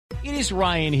It is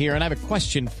Ryan here, and I have a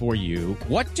question for you.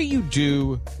 What do you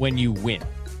do when you win?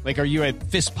 Like, are you a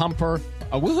fist pumper,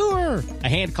 a woohooer, a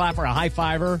hand clapper, a high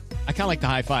fiver? I kind of like the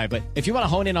high five, but if you want to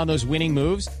hone in on those winning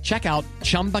moves, check out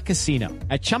Chumba Casino.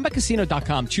 At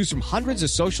ChumbaCasino.com, choose from hundreds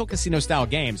of social casino-style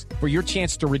games for your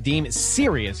chance to redeem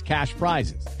serious cash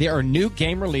prizes. There are new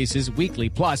game releases weekly,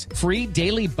 plus free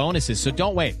daily bonuses. So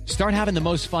don't wait. Start having the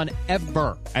most fun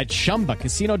ever at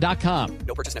ChumbaCasino.com.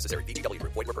 No purchase necessary. VGW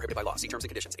Group. Void where prohibited by law. See terms and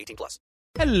conditions. 18+.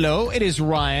 Hello, it is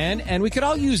Ryan, and we could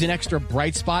all use an extra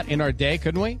bright spot in our day,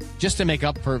 couldn't we? Just to make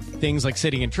up for things like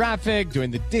sitting in traffic,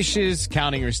 doing the dishes,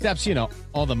 counting your steps, you know,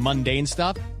 all the mundane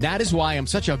stuff. That is why I'm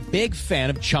such a big fan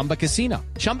of Chumba Casino.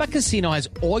 Chumba Casino has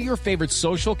all your favorite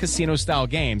social casino-style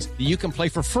games that you can play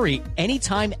for free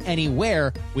anytime,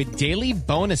 anywhere with daily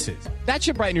bonuses. That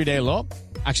should brighten your day a little.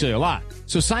 Actually, a lot.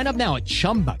 So sign up now at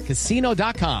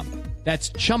ChumbaCasino.com.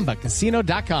 That's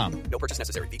ChumbaCasino.com. No purchase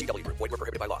necessary. VGW Group. Void where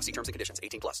prohibited by law. See terms and conditions.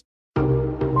 18+.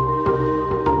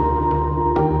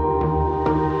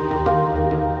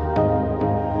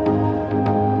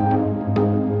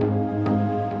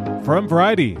 From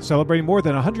Variety, celebrating more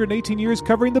than 118 years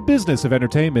covering the business of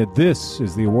entertainment, this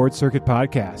is the Award Circuit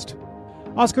Podcast.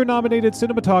 Oscar-nominated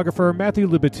cinematographer Matthew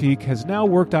Libatique has now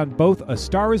worked on both A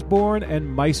Star is Born and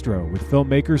Maestro with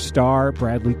filmmaker star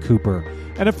Bradley Cooper,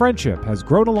 and a friendship has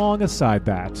grown along-aside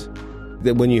that.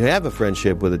 That when you have a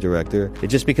friendship with a director, it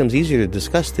just becomes easier to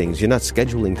discuss things. You're not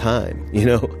scheduling time,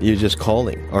 you're just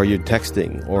calling or you're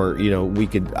texting, or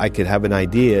I could have an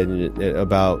idea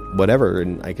about whatever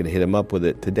and I could hit him up with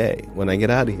it today when I get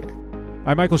out of here.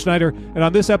 I'm Michael Schneider, and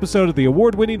on this episode of the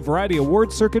award-winning Variety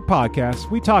Award Circuit Podcast,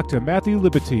 we talk to Matthew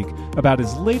Libatique about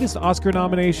his latest Oscar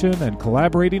nomination and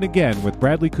collaborating again with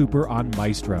Bradley Cooper on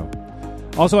Maestro.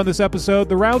 Also on this episode,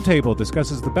 the Roundtable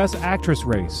discusses the Best Actress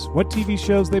race, what TV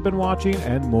shows they've been watching,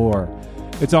 and more.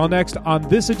 It's all next on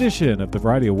this edition of the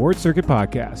Variety Award Circuit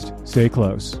Podcast. Stay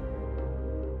close.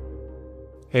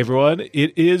 Hey everyone,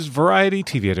 it is Variety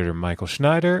TV editor Michael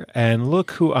Schneider, and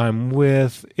look who I'm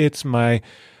with. It's my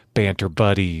banter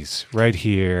buddies right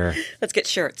here. Let's get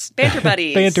shirts. Banter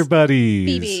buddies. Banter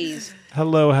buddies. BBs.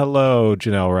 Hello,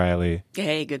 Janelle Riley.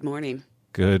 Hey, good morning.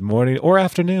 Good morning or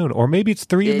afternoon, or maybe it's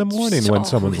 3 in the morning when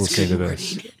someone's listening to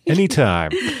this.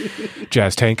 Anytime.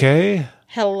 Jazz Tanke.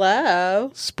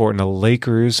 Hello. Sporting a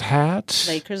Lakers hat.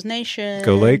 Lakers Nation.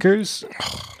 Go Lakers.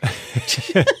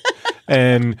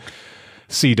 And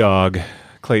Sea Dog,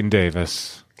 Clayton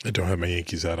Davis. I don't have my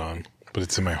Yankees hat on, but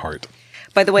it's in my heart.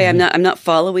 By the way, I'm not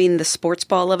following the sports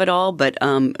ball of it all, but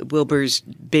Wilbur's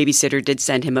babysitter did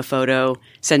send me a photo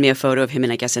of him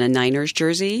in, I guess, in a Niners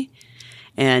jersey.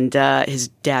 And his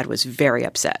dad was very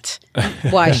upset.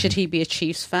 Why? Should he be a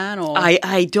Chiefs fan? Or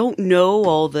I don't know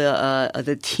all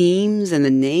the teams and the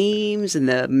names and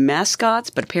the mascots,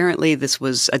 but apparently this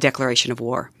was a declaration of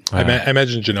war. I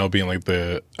imagine Janelle being like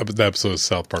the episode of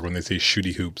South Park when they say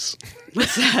shooty hoops.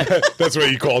 What's that? That's what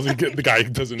he calls the guy who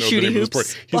doesn't know Shooty the name hoops? of the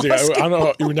sport. He's like, I don't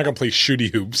know, we're not going to play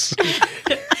shooty hoops.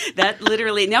 That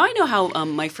literally, now I know how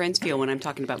my friends feel when I'm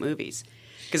talking about movies.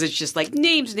 Because it's just like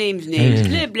names,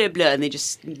 blah, blah, blah, and they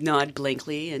just nod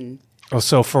blankly. And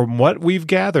So from what we've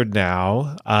gathered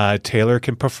now, Taylor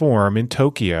can perform in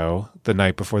Tokyo the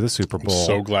night before the Super Bowl. I'm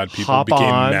so glad people became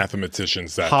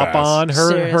mathematicians that fast. Hop on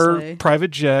her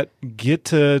private jet, get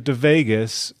to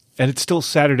Vegas, and it's still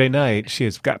Saturday night. She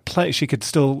has got plenty. She could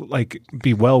still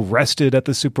be well rested at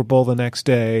the Super Bowl the next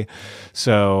day.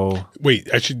 So wait,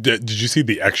 actually, did you see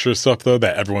the extra stuff though?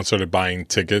 That everyone started buying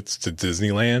tickets to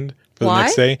Disneyland for the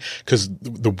next day because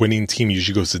the winning team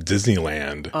usually goes to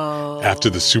Disneyland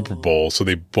after the Super Bowl. So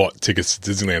they bought tickets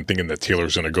to Disneyland thinking that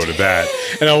Taylor's going to go to that.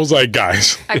 And I was like,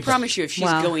 guys, I promise you, if she's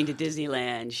going to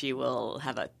Disneyland, she will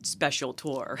have a special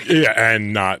tour. Yeah,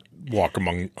 and not walk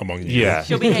among you. Yeah,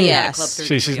 she'll be hanging out at Club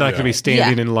 33. She's not going to be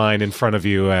standing in line in front of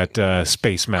you at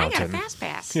Space Mountain. I got a fast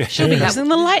pass. Yeah. she'll be using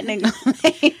the lightning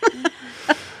lane.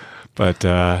 But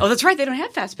that's right. They don't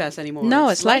have fast pass anymore. No,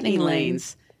 it's lightning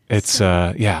lanes. It's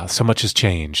so much has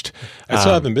changed. I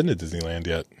still haven't been to Disneyland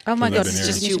yet. Oh my God, it's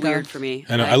just too weird for me.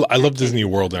 And I love Disney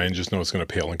World, and I just know it's going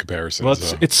to pale in comparison. Well,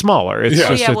 it's smaller. It's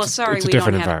just, it's a we different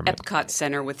don't have environment. Epcot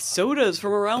Center with sodas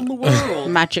from around the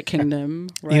world. Magic Kingdom.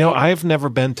 Right? I've never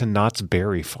been to Knott's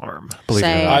Berry Farm. Believe it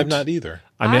or Same. not. I've not either.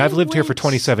 I mean, I've lived here for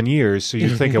 27 years, so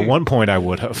you'd think at one point I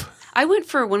would have. I went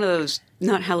for one of those,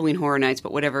 not Halloween Horror Nights,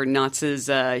 but whatever Knott's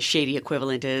shady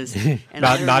equivalent is. And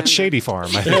Not Shady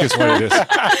Farm, I think is what it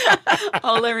is.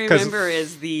 All I remember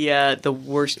is the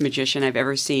worst magician I've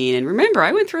ever seen. And remember,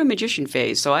 I went through a magician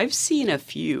phase, so I've seen a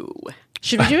few.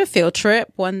 Should we do a field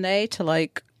trip one day to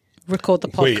record the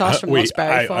podcast from Knott's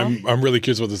Berry Farm. I'm really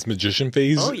curious about this magician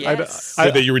phase. Oh, yes.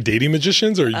 That you were dating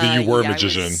magicians, or that you were a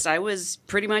magician? I was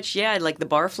pretty much, like the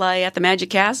barfly at the Magic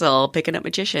Castle, picking up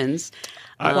magicians.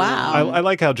 Wow. I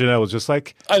like how Janelle was just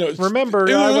like, I know. remember,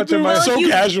 I went to my... so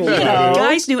casual. If you about it.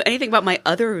 guys knew anything about my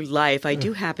other life, I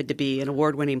do happen to be an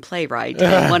award-winning playwright.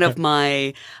 And one of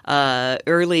my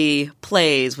early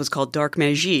plays was called Dark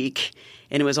Magique.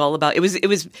 And it was all about, it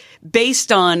was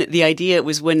based on the idea, it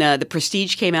was when The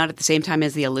Prestige came out at the same time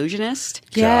as The Illusionist.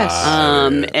 Yes.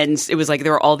 And it was like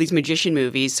there were all these magician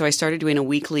movies. So I started doing a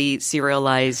weekly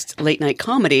serialized late-night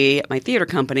comedy at my theater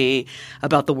company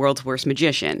about the world's worst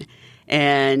magician.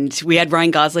 And we had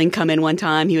Ryan Gosling come in one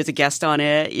time. He was a guest on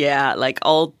it. Yeah, like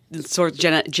all sorts.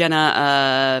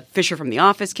 Jenna Fisher from The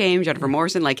Office came. Jennifer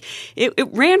Morrison. Like it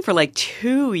ran for like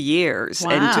 2 years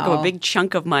and took up a big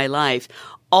chunk of my life,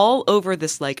 all over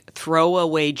this like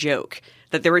throwaway joke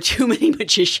that there were too many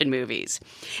magician movies.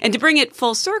 And to bring it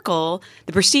full circle,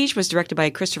 The Prestige was directed by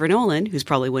Christopher Nolan, who's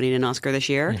probably winning an Oscar this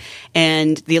year,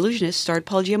 and The Illusionist starred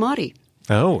Paul Giamatti.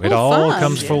 Oh, it all fun.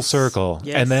 comes full circle.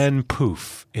 Yes. And then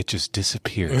poof, it just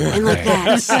disappeared. And like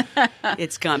that,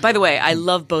 it's gone. By the way, I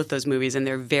love both those movies, and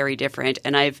they're very different.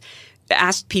 And I've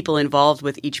asked people involved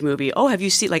with each movie, oh, have you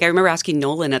seen, like I remember asking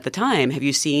Nolan at the time, have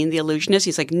you seen The Illusionist?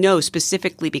 He's like, no,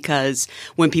 specifically because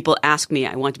when people ask me,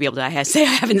 I want to be able to say I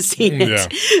haven't seen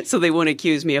it. So they won't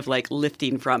accuse me of like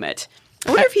lifting from it.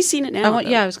 I wonder if he's seen it now.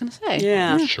 I was going to say.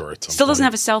 Yeah. Sure. Still doesn't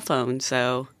have a cell phone,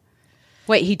 so.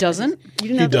 Wait, he doesn't? You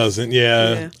didn't know He this? doesn't.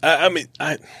 Yeah. I mean,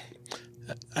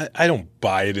 I don't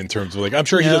buy it in terms of like, I'm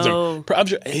sure he doesn't.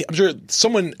 I'm sure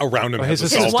someone around him has a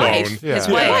cell phone. Yeah. His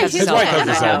wife has a His cell wife phone.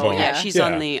 has a cell phone. Yeah, she's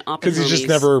on the opposite. Because he's just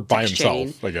never by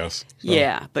himself, I guess. So.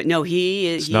 Yeah, but no,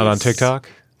 he's Not on TikTok?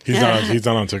 He's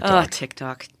not on TikTok. Oh,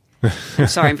 TikTok. I'm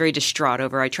sorry, I'm very distraught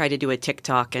over. I tried to do a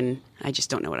TikTok and I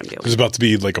just don't know what I'm doing. There's about to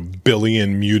be like 1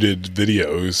 billion muted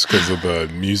videos because of the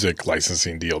music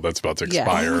licensing deal that's about to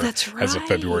expire that's as of right.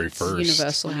 February 1st.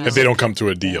 Universal If they don't come to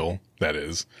a deal, that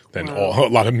is, then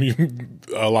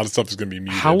a lot of stuff is going to be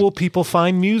muted. How will people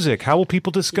find music? How will people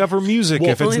discover music if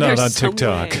it's Only not on there's some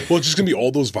TikTok? way. Well, it's just going to be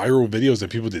all those viral videos that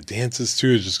people did dances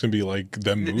to. It's just going to be like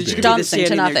them moving. Just Dancing to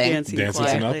standing there nothing. Dancing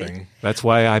to quietly. nothing. That's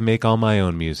why I make all my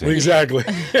own music. Exactly.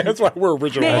 That's why we're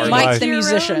original Make artists. Mike the your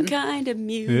musician. own kind of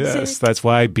music. Yes, that's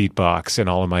why I beatbox in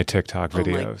all of my TikTok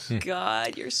videos. Oh my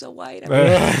God, you're so white.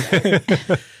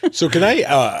 So can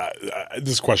I,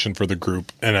 this question for the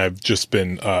group, and I've just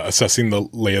been assessing the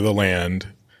lay of the land,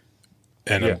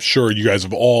 and I'm sure you guys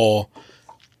have all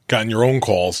gotten your own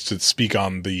calls to speak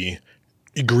on the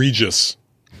egregious,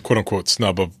 quote unquote,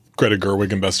 snub of Greta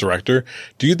Gerwig and Best Director.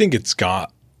 Do you think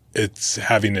it's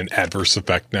having an adverse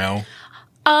effect now?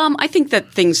 I think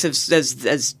that things have,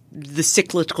 as the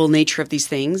cyclical nature of these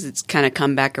things, it's kind of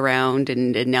come back around,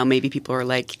 and now maybe people are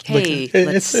like, hey,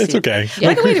 let's it's see. okay.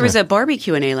 By the way, there was a Barbie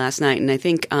Q&A last night, and I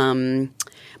think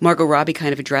Margot Robbie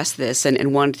kind of addressed this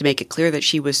and wanted to make it clear that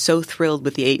she was so thrilled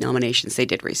with the 8 nominations they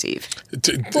did receive.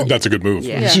 That's a good move.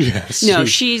 Yeah. Yes. No,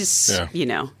 she's,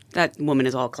 Yeah. that woman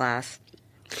is all class.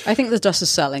 I think the dust is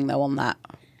settling, though, on that.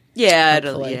 Yeah,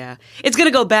 Hopefully. it's going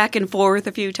to go back and forth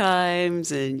a few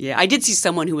times, and I did see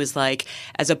someone who was like,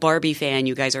 "As a Barbie fan,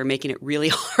 you guys are making it really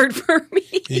hard for me."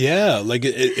 Yeah, like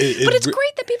but it's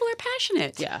great that people are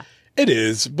passionate. Yeah. It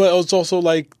is, but it's also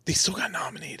like they still got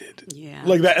nominated. Yeah.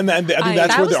 Like that, and I think that's that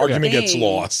where was the the argument gets thing.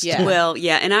 lost. Yeah. Well,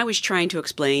 yeah, and I was trying to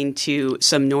explain to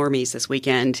some normies this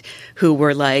weekend who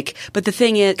were like, but the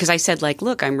thing is, because I said like,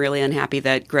 look, I'm really unhappy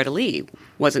that Greta Lee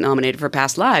wasn't nominated for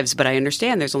Past Lives, but I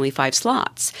understand there's only 5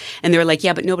 slots. And they were like,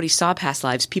 yeah, but nobody saw Past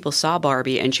Lives. People saw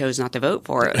Barbie and chose not to vote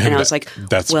for it. And I was like,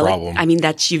 that's the well, problem. I mean,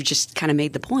 you've just kind of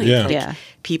made the point. Yeah. Like, Yeah.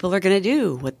 people are going to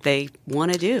do what they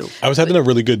want to do. I was having a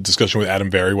really good discussion with Adam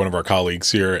Berry, one of our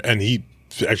colleagues here, and he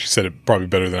actually said it probably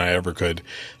better than I ever could.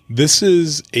 This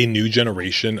is a new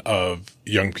generation of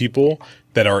young people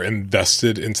that are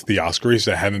invested into the Oscars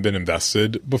that haven't been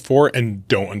invested before and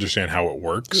don't understand how it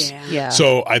works. Yeah.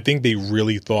 So I think they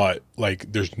really thought,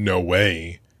 like, there's no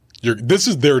way. This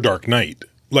is their Dark Knight.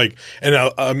 Like, and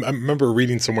I remember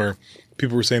reading somewhere,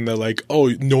 people were saying that, like, oh,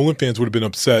 Nolan fans would have been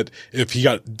upset if he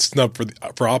got snubbed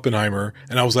for Oppenheimer.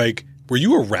 And I was like, were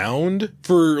you around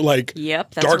for, like,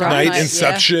 Yep, that's Dark right. Knight,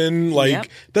 Inception? Like, Yep.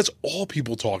 that's all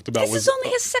people talked about. This is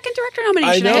only his second director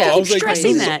nomination. I know. I I keep was like,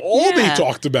 stressing this is that. all they Yeah.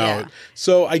 talked about. Yeah.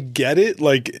 So I get it.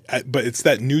 Like, but it's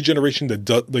that new generation that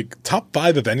does, like, top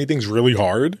 5 of anything's really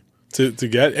hard to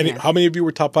get. And how many of you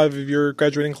were top 5 of your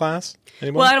graduating class?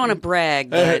 Anyone? Well, I don't want to brag,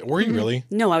 but Were you really?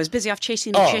 no, I was busy off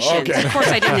chasing magicians. okay. Of course,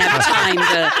 I didn't have time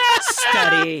to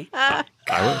study.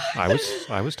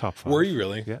 I was top 5. Were you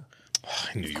really? Yeah.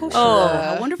 I knew you were. Oh,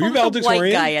 I wonder if Were I'm you the white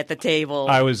valedictorian? guy at the table.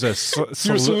 I was a You were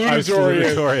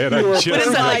salutatorian. I What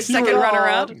is that, like second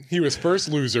runner-up? He was first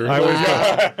loser. I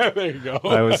was, There you go.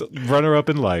 I was runner-up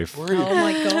in life. Oh my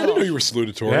I didn't know god. you were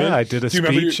salutatorian. Yeah, I did a Do you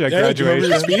remember speech at do you remember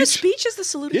your graduation. Give a speech? speech as the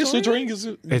salutatorian? Yeah, salutatorian is.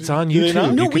 It's on Do they YouTube. not?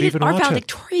 You No, could even our watch it.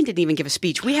 valedictorian didn't even give a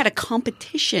speech. We had a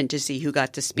competition to see who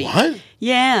got to speak. What?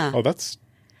 Yeah. Oh, that's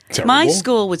terrible. My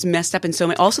school was messed up in so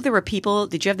many. Also, there were people.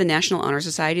 Did you have the National Honor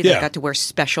Society that Yeah. got to wear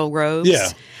special robes? Yeah.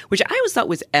 Which I always thought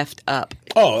was effed up.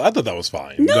 Oh, I thought that was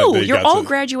fine. No, That they you're got all to-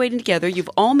 graduating together. You've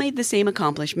all made the same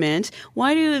accomplishment.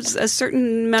 Why do a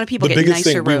certain amount of people The get biggest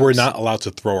nicer thing, we robes? were not allowed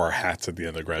to throw our hats at the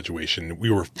end of graduation. We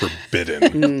were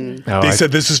forbidden. Oh, They I-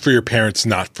 said, this is for your parents,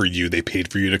 not for you. They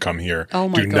paid for you to come here. Oh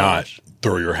my Do not gosh.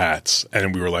 throw your hats.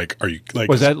 And we were like, are you like...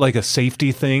 Was that like a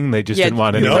safety thing? They just Yeah, didn't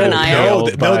want no, anybody an eye nailed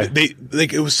out. by... they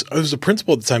like it was a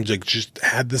principal at the time. Like, just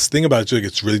had this thing about it. Like,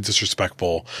 it's really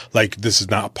disrespectful. Like, this is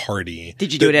not a party.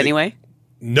 Did you do it anyway?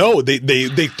 No, they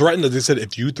threatened us. They said,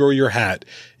 if you throw your hat,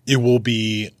 it will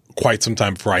be quite some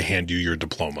time before I hand you your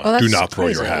diploma. Oh, Do that's not throw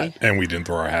your crazy. hat. And we didn't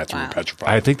throw our hats. We were petrified.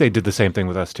 I think they did the same thing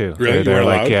with us too. Really? You They're weren't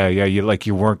like, allowed?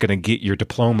 you weren't going to get your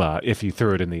diploma if you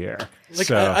threw it in the air. Like,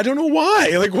 So, I don't know why.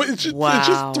 Like, what? It's Wow.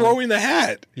 just throwing the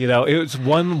hat. it was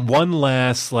one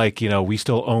last we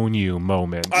still own you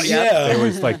moment. Yeah. It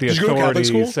was like the Did you go to Catholic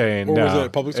school? authorities saying Or no. was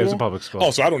it public school? It was a public school.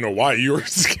 Oh, so I don't know why you were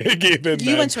gave in.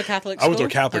 You went to a Catholic I went to a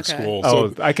school? Catholic Okay. school.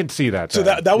 Oh, So, I can see that. so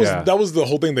then. that was Yeah. that was the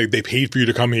whole thing. They paid for you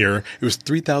to come here. It was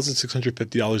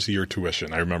 $3,650 a year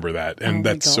tuition. I remember that, and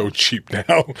that's so cheap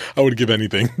now. I would give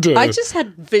anything to. I just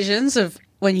had visions of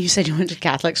when you said you went to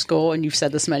Catholic school, and you've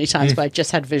said this many times, but I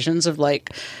just had visions of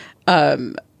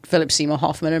Philip Seymour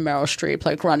Hoffman and Meryl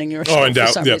Streep running your school and for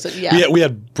doubt, some yeah. reason. Yeah. We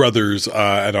had brothers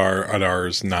at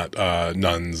ours, not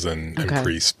nuns and Okay.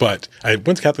 priests. But I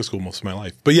went to Catholic school most of my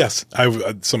life. But yes,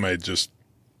 somebody I just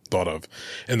thought of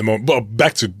in the moment. Well,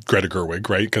 back to Greta Gerwig,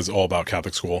 right? Because all about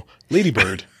Catholic school. Lady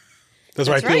Bird. That's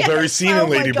why I feel very seen in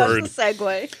Lady Bird.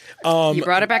 Segue. You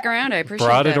brought it back around. I appreciate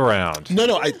Brought that. it around.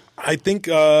 No, I think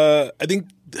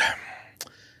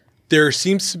there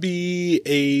seems to be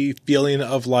a feeling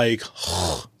of like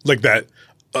that,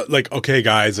 okay,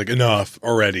 guys, like enough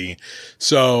already.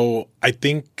 So I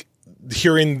think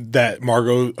hearing that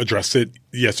Margot addressed it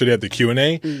yesterday at the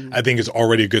Q&A, I think is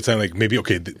already a good sign. Like maybe,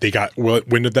 okay, they got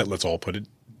wind of that. Let's all put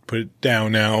it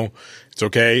down now. It's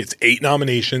okay. It's 8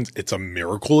 nominations. It's a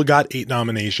miracle it got 8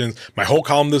 nominations. My whole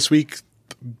column this week,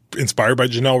 inspired by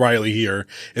Janelle Riley here,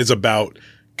 is about,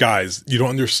 guys, you don't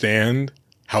understand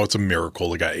how it's a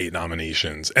miracle it got 8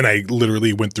 nominations. And I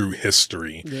literally went through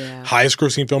history. Yeah. Highest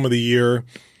grossing film of the year,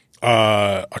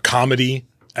 a comedy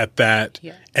at that,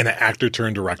 and an actor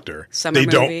turned director. Summer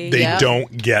movie. They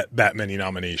don't get that many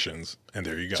nominations. And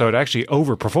there you go. So it actually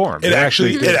overperformed. It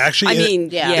actually, I mean,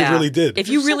 it really did. If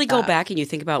you really go back and you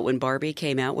think about when Barbie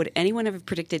came out, would anyone have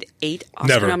predicted 8 Oscar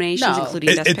Never. nominations, No.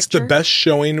 including Best It's Picture? the best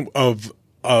showing of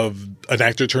an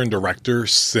actor turned director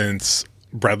since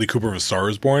Bradley Cooper of A Star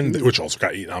Is Born, which also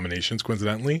got 8 nominations,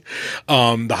 coincidentally.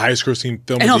 The highest grossing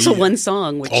film. And of also the, one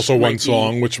song. Which also one might be-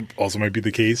 song, which also might be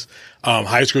the case.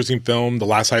 Highest grossing film, the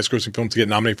last highest grossing film to get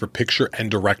nominated for picture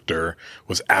and director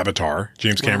was Avatar,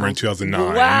 James Cameron in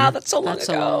 2009. Wow, that's so long That's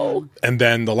so ago. long. And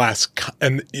then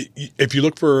if you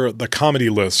look for the comedy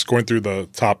list, going through the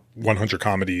top 100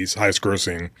 comedies, highest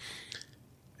grossing,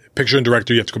 picture and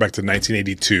director, you have to go back to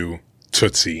 1982,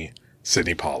 Tootsie,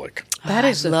 Sidney Pollack. That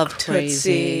is love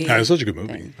crazy. Tootsie. Yeah, it's such a good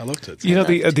movie. I love Tootsie. You know,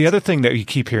 the other thing that you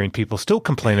keep hearing people still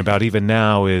complain about even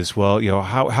now is,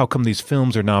 how come these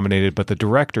films are nominated but the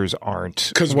directors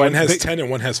aren't? Because one has 10 and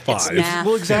one has 5. math.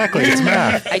 Well, exactly. It's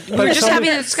math. We were just having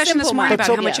a discussion this Simple morning math. about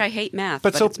But how so- much I hate math,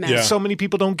 But but so, it's math. so many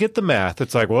people don't get the math.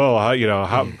 It's like, well,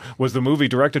 how was the movie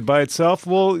directed by itself?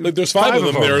 Well, Like, there's 5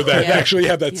 of them there that actually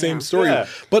have that same story. Yeah.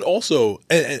 But also,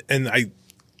 and and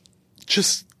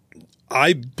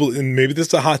maybe this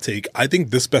is a hot take, I think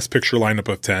this Best Picture lineup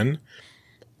of 10,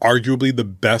 arguably the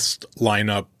best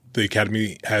lineup the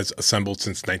Academy has assembled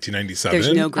since 1997.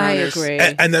 There's no I grounders. agree.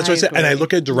 And that's what I said. And I agree.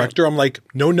 look at director, I'm like,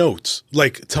 no notes.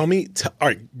 Like, tell me, all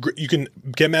right, you can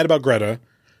get mad about Greta.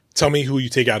 Tell me who you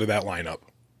take out of that lineup.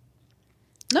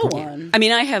 No one. I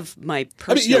mean, I have my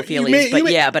personal you feelings, may- you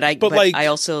may- but I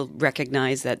also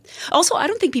recognize that. Also, I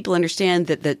don't think people understand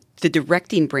that the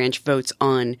directing branch votes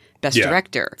on Best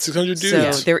Director. 600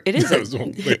 dudes. So there is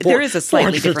a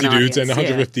slightly different 450 dudes audience, and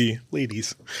 150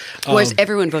 ladies. Whereas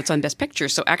everyone votes on Best Picture.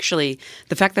 So actually,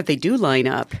 the fact that they do line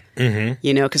up,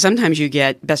 because sometimes you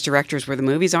get Best Directors where the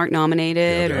movies aren't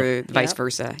nominated or vice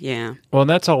versa. Yeah. Well, and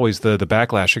that's always the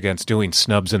backlash against doing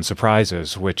snubs and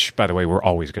surprises, which, by the way, we're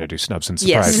always going to do snubs and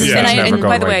surprises. Yes. That's never And by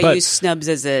going the way, away. I use snubs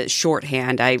as a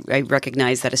shorthand. I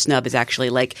recognize that a snub is actually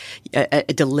like a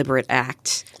deliberate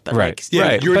act. But Right.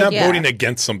 You're not Yeah. voting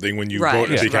against something when you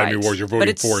vote at the Academy Awards. You're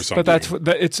voting for something.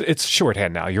 But it's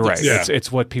shorthand now. You're right. Yeah.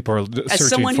 It's what people are searching for. as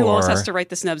someone who also has to write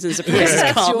the snubs and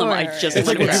surprises column, I just It's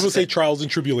like when want to people say trials and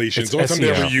tribulations. It's The only time they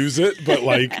SEO. ever use it, but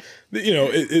like,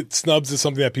 it snubs is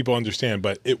something that people understand.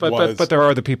 But But there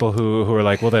are the people who are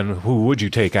like, well, then who would you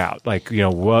take out? Like,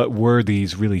 what were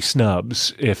these really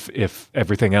snubs if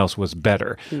everything else was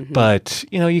better? But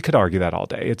you could argue that all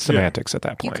day. It's semantics at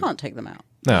that You point. can't take them out.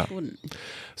 No. You wouldn't.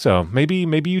 So maybe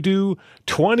you do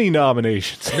 20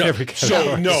 nominations in every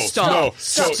category. Stop.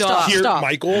 Here, Stop.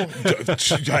 Michael,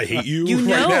 I hate you, You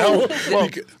right know. now.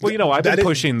 Well, I've That been is-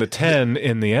 pushing the 10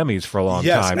 in the Emmys for a long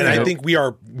Yes, time. and I think we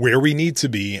are where we need to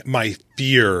be. My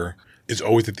fear is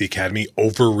always that the Academy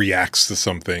overreacts to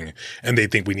something, and they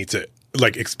think we need to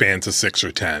expand to 6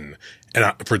 or 10.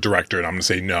 And for director, and I'm going to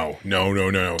say no.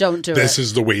 Don't do This it.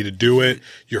 is the way to do it.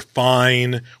 You're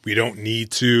fine. We don't need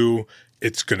to.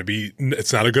 It's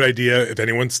not a good idea. If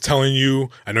anyone's telling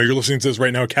you, I know you're listening to this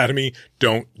right now, Academy,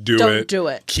 don't do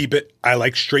it. Keep it. I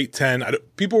like straight 10.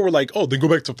 People were like, oh, then go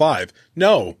back to 5.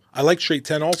 No, I like straight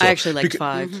 10 also. I actually like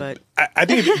 5, but I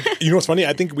think, you know what's funny?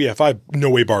 I think we have 5.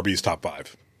 No way Barbie's top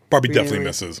 5. Barbie definitely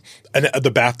misses. And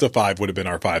the BAFTA 5 would have been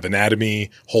our 5. Anatomy,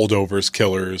 Holdovers,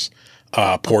 Killers,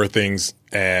 Poor Things,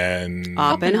 and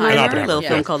Oppenheimer, a little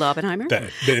film called Oppenheimer. The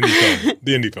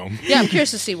indie film. Yeah, I'm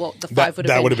curious to see what the 5 would have been.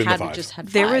 That would have been the had we 5. just had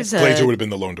 5. There was Glazer would have been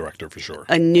the lone director for sure.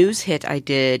 a news hit I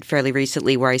did fairly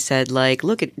recently where I said,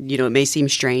 look, it may seem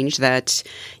strange that,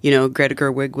 Greta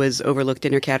Gerwig was overlooked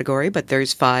in her category, but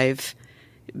there's 5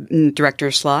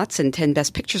 director slots and 10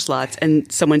 best picture slots. And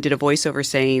someone did a voiceover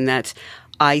saying that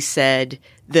I said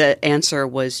the answer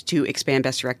was to expand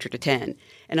best director to 10.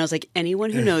 And I was like, anyone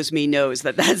who knows me knows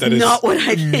that that's not what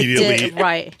I immediately did.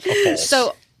 Right. false.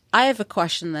 So I have a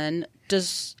question then.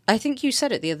 I think you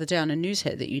said it the other day on a news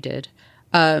hit that you did.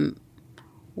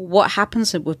 What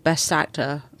happens with Best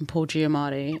Actor and Paul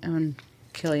Giamatti and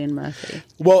Cillian Murphy?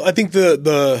 Well, I think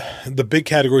the big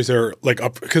categories are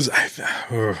up because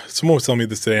someone was telling me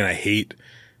this today, and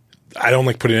I don't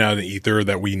like putting it out in the ether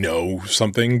that we know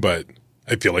something, but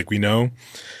I feel like we know.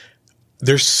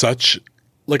 There's such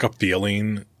a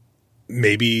feeling,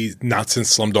 maybe not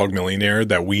since Slumdog Millionaire,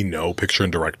 that we know picture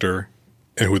and director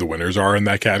and who the winners are in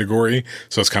that category.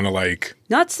 So it's kind of like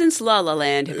Not since La La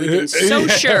Land have we been so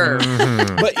sure.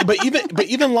 but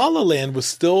even La La Land was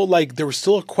still there were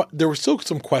still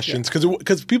some questions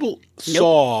because people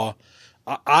saw.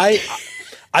 I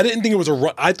didn't think it was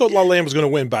I thought La La Land was going to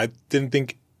win, but I didn't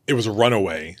think it was a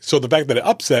runaway. So the fact that it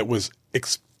upset was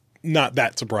not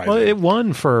that surprising. Well, it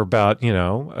won for about, a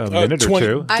minute or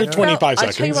two. For 25 seconds.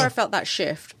 I'll tell you where I felt that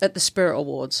shift at the Spirit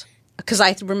Awards. Because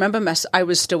I remember I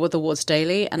was still with Awards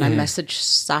Daily, and I messaged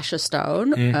Sasha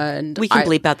Stone. And We can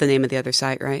bleep out the name of the other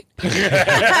site, right?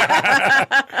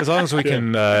 As long as we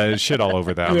can shit all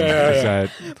over them.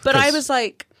 But I was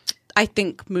like, I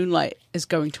think Moonlight is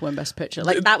going to win Best Picture.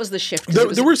 That was the shift.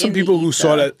 There were some people who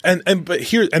saw that, and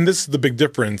this is the big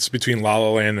difference between La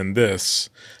La Land and this,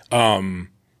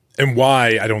 and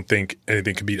why I don't think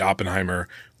anything can beat Oppenheimer.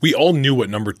 We all knew what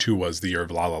number 2 was the year of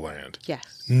La La Land.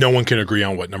 Yes. No one can agree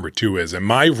on what number 2 is, and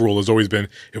my rule has always been: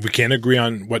 if we can't agree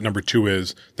on what number 2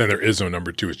 is, then there is no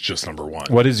number 2. It's just number 1.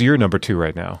 What is your number 2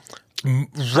 right now?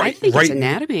 I think it's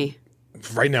Anatomy.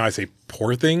 Right now, I say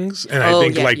Poor Things, and I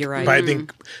think you're right. but I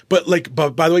think,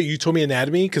 but by the way, you told me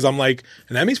Anatomy because I'm like,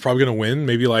 Anatomy's probably going to win,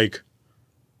 maybe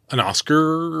an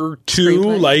Oscar or 2.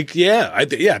 Screenplay? I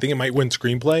think it might win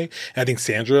screenplay. And I think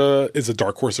Sandra is a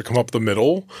dark horse to come up the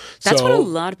middle. That's what a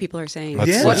lot of people are saying.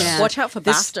 Watch out for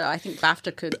BAFTA. I think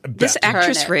BAFTA could. This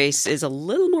actress race is a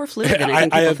little more fluid than I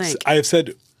think people think. I have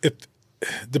said,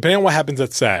 depending on what happens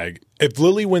at SAG, if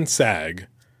Lily wins SAG,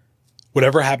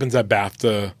 whatever happens at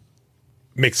BAFTA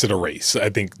makes it a race, I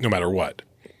think, no matter what.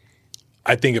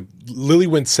 I think if Lily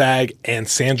wins SAG and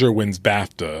Sandra wins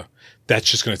BAFTA, that's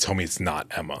just going to tell me it's not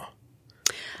Emma.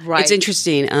 Right. It's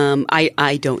interesting.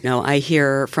 I don't know. I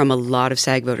hear from a lot of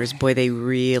SAG voters, boy, they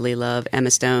really love Emma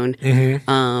Stone,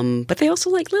 but they also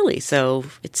like Lily. So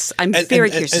I'm very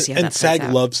curious to see how that plays out.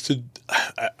 SAG loves to.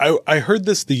 I heard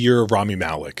this the year of Rami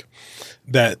Malek,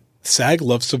 that SAG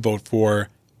loves to vote for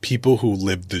people who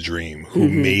lived the dream, who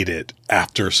made it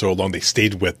after so long. They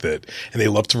stayed with it, and they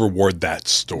love to reward that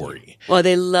story. Well,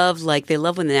 they love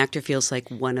when an actor feels like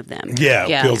one of them. Yeah,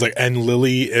 it feels like, and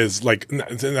Lily is like, and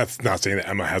that's not saying that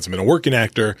Emma hasn't been a working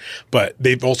actor, but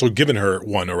they've also given her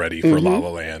one already for La La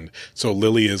Land. So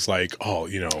Lily is like, oh,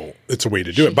 it's a way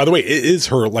to do it. By the way, it is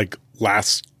her like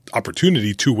last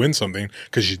opportunity to win something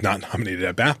because she's not nominated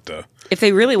at BAFTA. If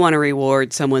they really want to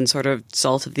reward someone sort of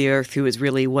salt of the earth who is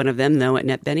really one of them, though,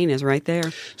 Annette Bening is right there.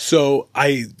 So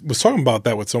I was talking about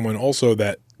that with someone also,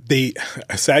 that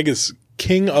SAG is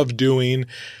king of doing.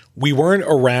 We weren't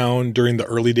around during the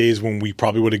early days when we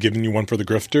probably would have given you one for the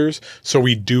grifters. So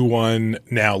we do one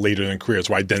now later in careers.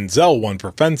 Why Denzel won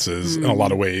for Fences in a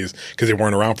lot of ways because they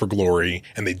weren't around for Glory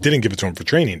and they didn't give it to him for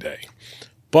Training Day.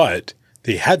 But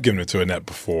they had given it to Annette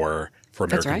before for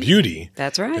American Beauty.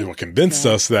 That's right. And what convinced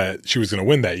us that she was going to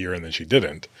win that year, and then she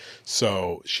didn't.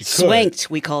 So she could. Swanked,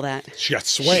 we call that. She got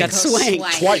swanked. She got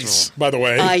swanked. Twice, by the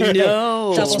way. I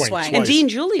know. Double swank. And Dean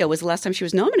Julia was the last time she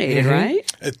was nominated, right?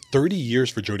 30 years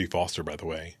for Jodie Foster, by the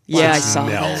way. Yeah, I Since saw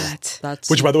Nell. that.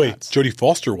 Which, by the way, Jodie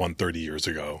Foster won 30 years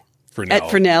ago for Nell.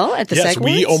 For Nell at the Yes, SAG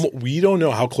we Awards? we don't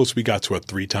know how close we got to a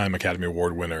 3-time Academy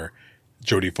Award winner,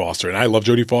 Jodie Foster. And I love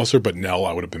Jodie Foster, but Nell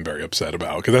I would have been very upset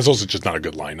about because that's also just not a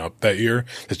good lineup that year.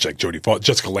 It's like Jodie Foster.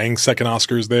 Jessica Lange's second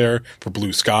Oscars there for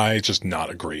Blue Sky. It's just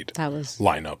not a great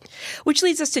lineup. Which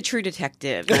leads us to True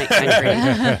Detective, Night Country.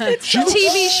 It's a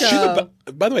TV show.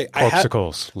 By the way,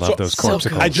 Corpsicles. Love those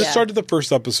corpsicles. I just started the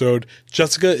first episode.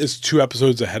 Jessica is 2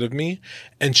 episodes ahead of me,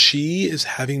 and she is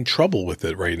having trouble with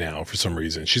it right now for some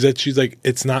reason. She's like,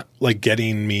 it's not like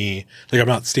getting me, like I'm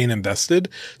not staying invested.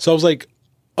 So I was like,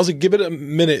 give it a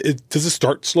minute. Does it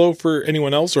start slow for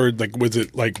anyone else, or like was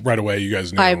it like right away? You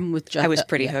guys knew. I was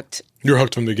pretty hooked. You were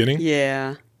hooked from the beginning.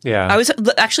 Yeah. Yeah. I was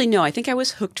actually no. I think I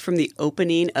was hooked from the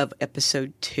opening of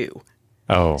episode 2.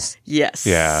 Oh. Yes.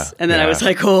 Yeah. And then I was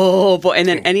like, oh boy. And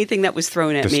then anything that was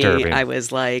thrown at Disturbing. me, I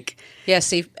was like, Yeah,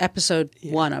 see, episode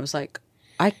 1, I was like,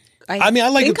 I like it.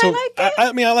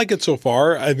 I like it so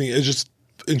far. I mean, it's just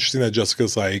interesting that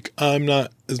Jessica's like, I'm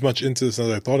not as much into this as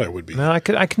I thought I would be. No, I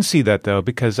can see that though,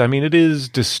 because I mean, it is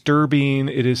disturbing.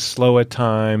 It is slow at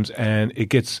times, and it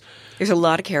gets. There's a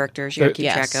lot of characters you got to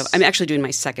keep track of. I'm actually doing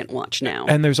my second watch now.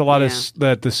 And there's a lot of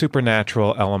the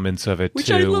supernatural elements of it, which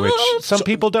too, I love. which some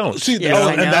people don't. See, Yes,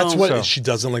 and that's what So- she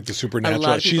doesn't like the supernatural. A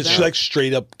lot of people She don't. likes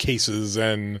straight up cases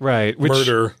and Right,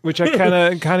 murder. which I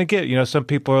kind of get. You know, some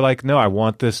people are like, no, I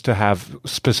want this to have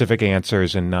specific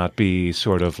answers and not be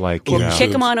sort of like, you know,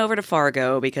 Kick them on over to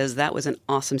Fargo because that was an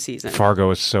awesome season. Fargo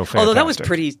is so fantastic. Although that was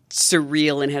pretty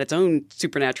surreal and had its own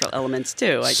supernatural elements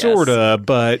too, I guess. Sorta,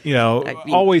 but you know, I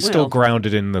mean, always still well-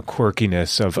 grounded in the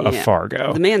quirkiness of Yeah.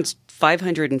 Fargo. The man's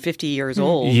 550 years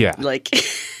old. Yeah. Like,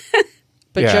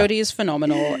 But Yeah. Jodie is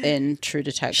phenomenal in True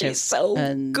Detective. she's so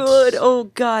and good.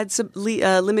 Oh, God. Some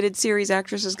limited series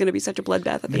actress is going to be such a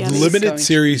bloodbath at the end. Limited going to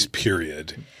series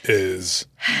period is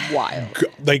Wild.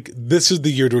 like this is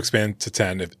the year to expand to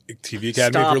 10. If TV Academy,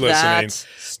 Stop if you're listening, that. they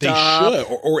Stop.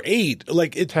 should or 8.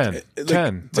 Like 10. like,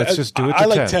 10. Let's just do it I to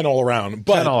like 10. 10 all around.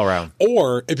 But 10 all around.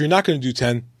 Or if you're not going to do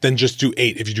 10, then just do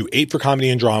 8. If you do 8 for comedy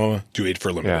and drama, do 8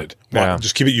 for limited. Yeah. Wow, Yeah.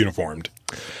 just keep it uniformed.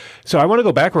 So I want to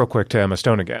go back real quick to Emma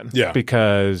Stone again. Yeah.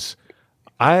 Because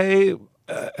I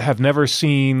have never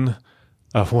seen.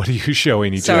 What are you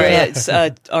showing each Sorry, other? it's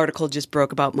an article just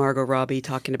broke about Margot Robbie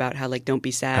talking about how, like, don't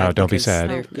be sad. Oh, don't be because sad.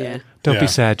 they're- Yeah. Don't Yeah. be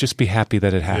sad. Just be happy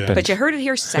that it happened. But you heard it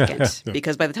here second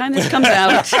because by the time this comes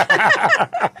out,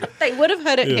 They would have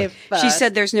heard it here first. she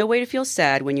said there's no way to feel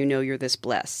sad when you know you're this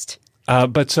blessed.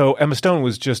 But so Emma Stone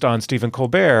was just on Stephen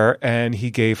Colbert, and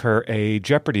he gave her a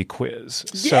Jeopardy quiz.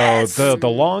 Yes! So the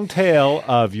long tail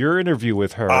of your interview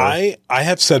with her. I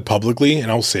have said publicly, and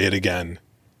I'll say it again.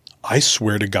 I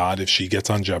swear to God, if she gets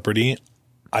on Jeopardy,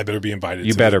 I better be invited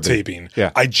You to better the be. taping. Yeah.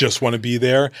 I just want to be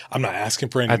there. I'm not asking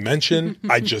for any mention.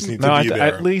 I just need to be there.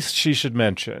 At least she should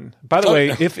mention. By the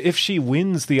way, if she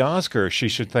wins the Oscar, she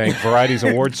should thank Variety's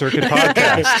Award Circuit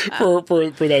podcast.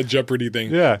 for that Jeopardy thing.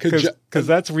 Yeah, because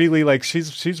that's really like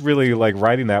she's really like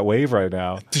riding that wave right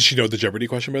now. Did she know the Jeopardy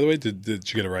question, by the way? Did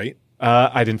she get it right?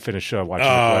 I didn't finish watching.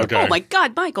 the clip. okay. Oh my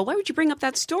God, Michael! Why would you bring up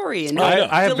that story? And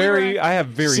I have deliver- very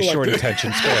Selective. short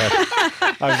attention span.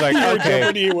 I was like, okay,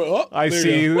 Jeopardy. Oh, I there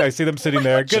you go. see them sitting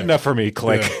there. Good enough for me.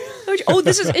 Click. Yeah. Why would Oh,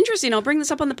 this is interesting. I'll bring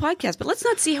this up on the podcast, but let's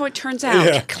not see how it turns out.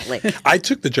 Yeah. Click. I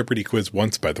took the Jeopardy quiz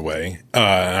once, by the way, and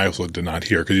I also did not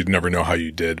hear because you'd never know how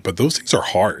you did. But those things are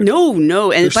hard. No. And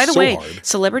They're by the so way, hard.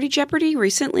 Celebrity Jeopardy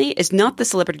recently is not the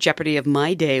Celebrity Jeopardy of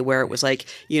my day where it was like,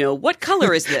 what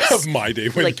color is this? Of my day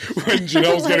when Like-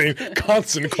 Janelle's getting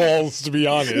constant calls to be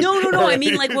on it. No. I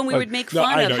mean, like when we would make No,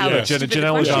 fun I of know, how yeah. stupid the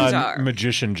Janelle was questions on are.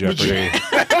 Magician Jeopardy.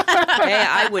 Hey,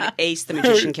 I would ace the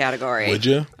magician category. Would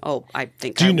you? Oh, I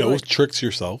think Do I you know would. tricks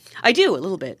yourself? I do, a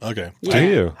little bit. Okay. Yeah. Do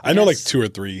you? I know like 2 or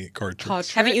 3 card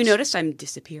tricks. Haven't you noticed I'm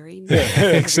disappearing?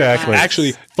 Exactly.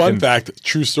 Actually, fun fact,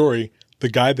 true story. The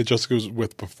guy that Jessica was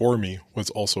with before me was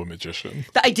also a magician.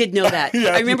 I did know that.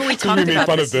 Yeah, I remember we because talked we made about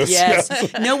fun this. of this, Yes.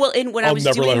 yes. No, well, when I I'll was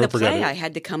never let doing her the forget play, it. I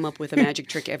had to come up with a magic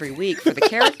trick every week for the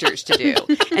characters to do.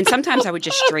 And sometimes I would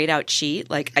just straight out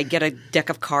cheat. Like, I'd get a deck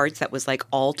of cards that was like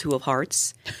all 2 of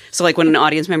hearts. So like when an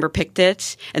audience member picked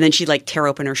it, and then she'd like tear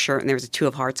open her shirt and there was a 2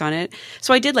 of hearts on it.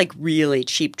 So I did like really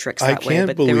cheap tricks I that way. can't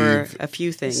But there were believe a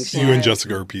few things. You and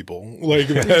Jessica are people. Like,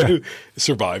 that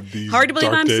survived these Hard to believe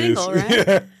dark I'm days. single,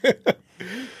 right?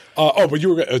 But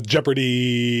you were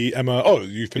Jeopardy, Emma. Oh,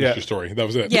 you finished Yeah. your story. That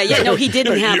was it. Yeah. No, he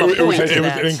didn't have a It was point to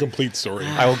that. an incomplete story.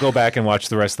 I will go back and watch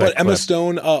the rest of that But Emma clip.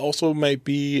 Stone also might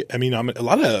be. I mean, a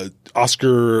lot of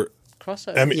Oscar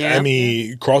Crossover.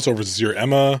 Emmy crossovers this year.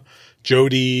 Emma,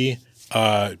 Jodie,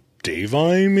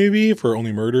 Davine maybe for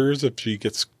Only Murders if she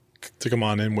gets to come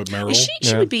on in with Meryl.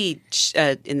 She would be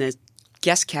in the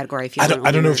guest category. If you I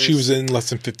don't know if she was in less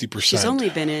than 50%. She's only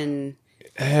been in.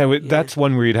 That's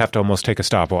one where you'd have to almost take a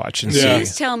stopwatch and Yeah. see.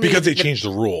 Please tell me because they the- changed the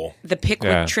rule. The Pickwick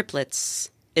Yeah.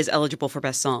 Triplets is eligible for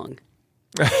Best Song.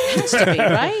 Has to be,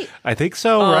 right? I think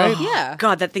so, right? Yeah.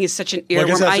 God, that thing is such an Well, I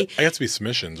guess earworm. it has to be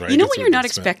submissions, right? You know It gets when to you're not be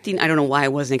submit. expecting, I don't know why I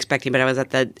wasn't expecting, but I was at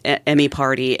the Emmy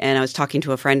party and I was talking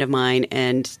to a friend of mine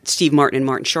and Steve Martin and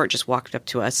Martin Short just walked up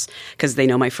to us because they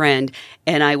know my friend.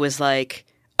 And I was like,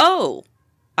 oh,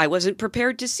 I wasn't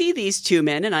prepared to see these 2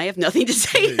 men and I have nothing to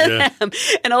say to them.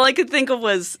 And all I could think of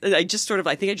was, I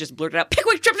think I just blurted out,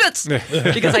 Pickwick Triplets!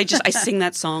 Because I sing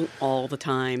that song all the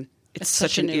time. It's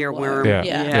such an earworm.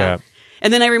 Yeah.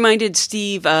 And then I reminded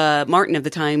Steve Martin of the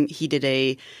time he did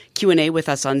a Q&A with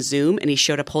us on Zoom and he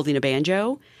showed up holding a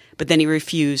banjo, but then he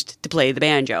refused to play the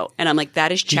banjo. And I'm like,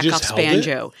 that is just Chekhov's held it?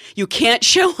 banjo. You can't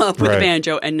show up with a Right.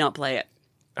 banjo and not play it.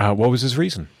 What was his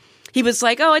reason? He was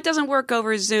like, oh, it doesn't work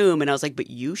over Zoom. And I was like, but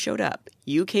you showed up.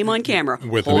 You came on camera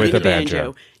With holding a a banjo.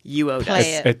 banjo. You owed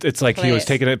Play us. it. It's like he Play was it.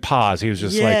 taking it pause. He was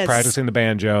just like Yes. practicing the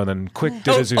banjo and then quick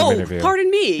did a Zoom interview. Pardon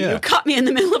me. Yeah. You caught me in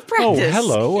the middle of Oh, practice.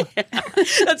 hello.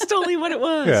 That's totally what it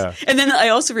was. Yeah. And then I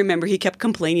also remember he kept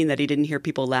complaining that he didn't hear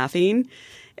people laughing.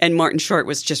 And Martin Short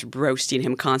was just roasting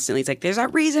him constantly. He's like, there's a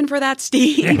reason for that,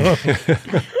 Steve.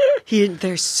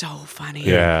 They're so funny.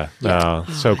 Yeah. No,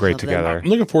 so great love them. together. I'm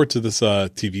looking forward to this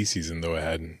TV season though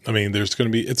ahead. I mean, there's going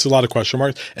to be it's a lot of question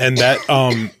marks, and that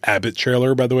Abbott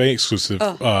trailer, by the way, exclusive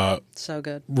So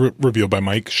good. revealed by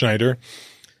Mike Schneider.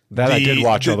 That I did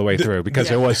watch all the way the- through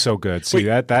because it was so good. See,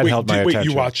 that held my attention.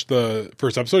 You watched the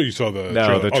first episode? You saw the No,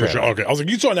 trailer? the trailer. Okay, I was like,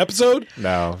 you saw an episode?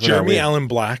 No. Jeremy No, Allen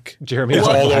Black. Jeremy is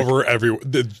Allen all Black. over every.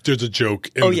 There's a joke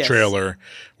in the yes. trailer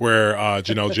where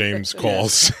Janelle James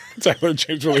calls Tyler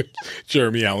James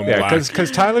Jeremy Allen Yeah, Black.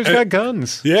 because Tyler's got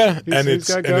guns. Yeah, He's and got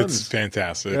it's guns.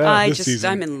 fantastic. Yeah. This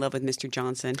season. I'm in love with Mr.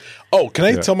 Johnson. Oh, can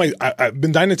I tell I've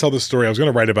been dying to tell this story. I was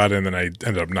going to write about it and then I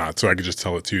ended up not, so I could just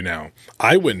tell it to you now.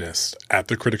 I witnessed at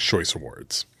the Critics' Choice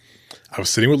Awards, I was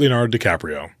sitting with Leonardo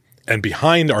DiCaprio, and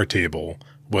behind our table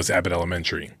was Abbott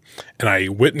Elementary. And I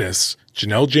witnessed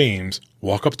Janelle James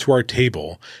walk up to our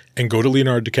table and go to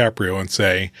Leonardo DiCaprio and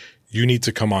say, you need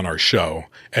to come on our show.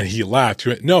 And he laughed. He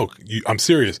went, no, I'm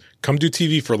serious. Come do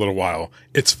TV for a little while.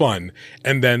 It's fun.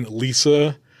 And then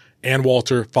Lisa and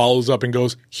Walter follows up and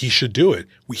goes, he should do it.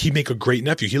 He'd make a great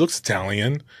nephew. He looks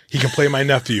Italian. He can play my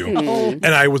nephew. And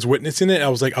I was witnessing it. I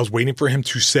was waiting for him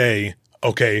to say,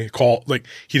 okay, call. Like,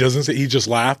 he doesn't say, he just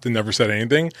laughed and never said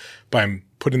anything. But I'm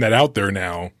putting that out there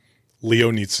now.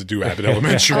 Leo needs to do Abbott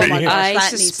Elementary. Oh my God. I that needs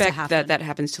to suspect happen. that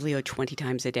happens to Leo 20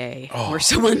 times a day, where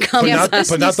someone comes Yeah, up.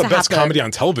 this but not needs the to best happen. comedy on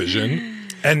television.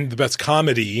 And the best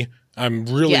comedy, I'm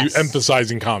really Yes.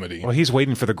 emphasizing comedy. Well, he's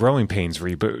waiting for the Growing Pains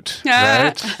reboot,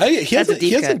 Ah. right? He That's a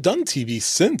deep hasn't cut. done TV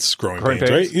since Growing Growing Pains,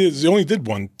 Pains. right? He only did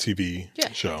one TV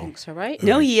I show. think so, right?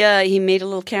 No, he made a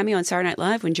little cameo on Saturday Night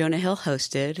Live when Jonah Hill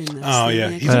hosted. And that's Oh, the yeah.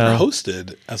 next- He's never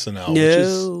hosted SNL, which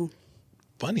is No.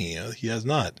 funny. He has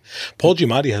not. Paul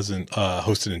Giamatti hasn't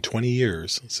hosted in 20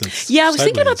 years since. Yeah, I was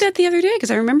thinking about Sideways. that the other day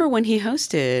because I remember when he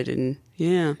hosted, and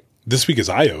yeah. This week is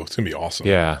IO. It's going to be awesome.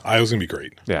 Yeah. IO's going to be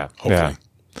great. Yeah. Hopefully. Yeah.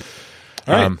 All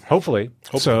All right. Hopefully.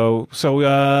 So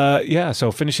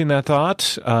finishing that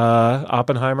thought,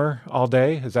 Oppenheimer all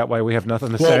day. Is that why we have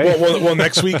nothing to say? Well,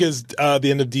 next week is the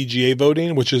end of DGA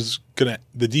voting, which is the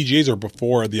DGAs are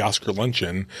before the Oscar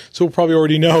luncheon. So we'll probably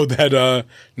already know that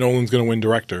Nolan's going to win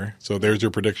director. So there's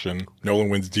your prediction. Nolan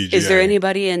wins DGA. Is there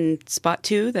anybody in spot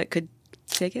 2 that could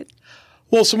take it?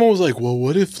 Well, someone was like, well,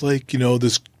 what if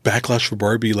this backlash for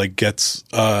Barbie gets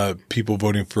people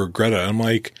voting for Greta? And I'm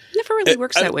like, never really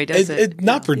works that way, does it?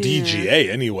 Not for DGA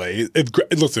anyway. If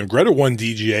Greta won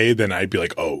DGA, then I'd be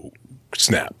like, oh,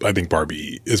 snap. I think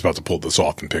Barbie is about to pull this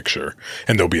off in picture,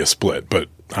 and there'll be a split. But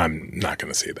I'm not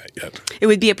going to say that yet. It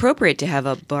would be appropriate to have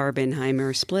a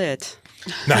Barbenheimer split.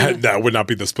 That would not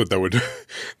be the split that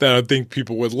I think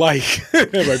people would like.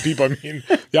 By people, I mean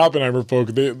the Oppenheimer folk.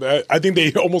 I think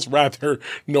they almost rather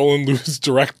Nolan lose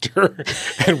director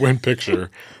and win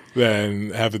picture than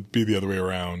have it be the other way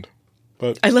around.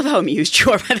 But I love how amused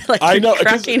you are. I know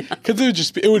because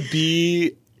it would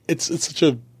be. It's such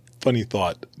a funny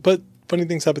thought, but funny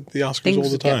things happen at the Oscars all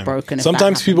the time.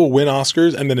 Sometimes people win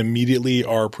Oscars and then immediately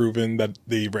are proven that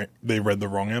they read the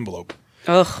wrong envelope.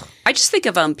 Ugh. I just think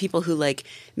of people who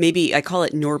maybe I call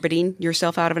it Norbiting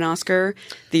yourself out of an Oscar.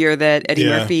 The year that Eddie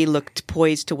Murphy looked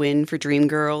poised to win for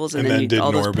Dreamgirls, and then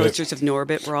all those posters of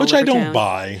Norbit were all which over I don't town.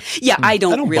 buy. Yeah, I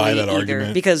don't really buy that either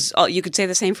argument. because you could say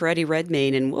the same for Eddie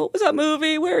Redmayne. And what was that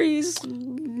movie where he's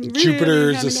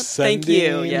Jupiter's Ascending? Thank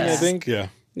you. Yes. I think yeah.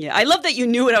 Yeah, I love that you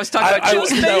knew what I was talking about.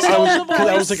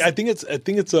 I was like, I think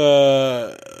it's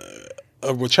a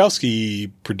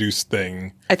Wachowski produced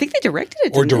thing. I think they directed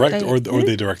it, or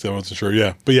they directed. I wasn't sure.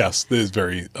 Yeah, but yes, it is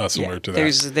very similar to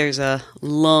that. There's a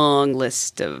long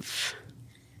list of.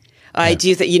 I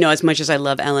do think as much as I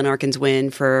love Alan Arkin's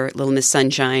win for Little Miss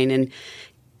Sunshine and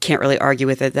can't really argue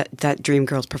with it. That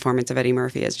Dreamgirls performance of Eddie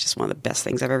Murphy is just one of the best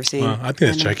things I've ever seen. I think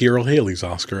that's Jackie Earle Haley's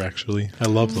Oscar. Actually, I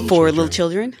love Little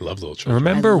Children. I love Little Children.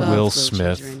 Remember Will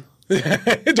Smith?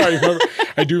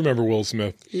 I do remember Will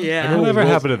Smith. Yeah. Whatever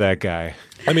happened to that guy?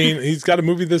 I mean, he's got a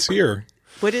movie this year.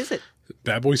 What is it?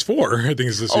 Bad Boys 4, I think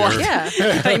it's this year. Oh, yeah.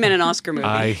 I thought you meant an Oscar movie.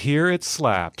 I hear it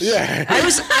slaps. Yeah. I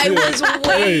was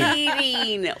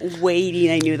waiting.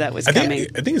 I knew that was coming.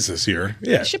 I think it's this year.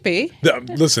 Yeah. It should be.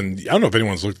 Listen, I don't know if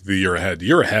anyone's looked at the year ahead.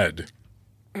 Year ahead,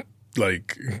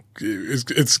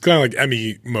 it's kind of like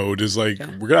Emmy mode. Is like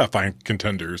we're gonna find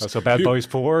contenders. So Bad Boys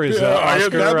 4 is Oscar.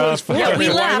 Bad Boys 4. Yeah, we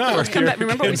why laughed. not? Let's come back.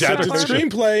 Remember we said Adapted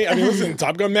screenplay. I mean, listen,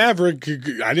 Top Gun Maverick.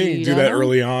 I didn't do that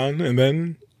early on, and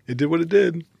then it did what it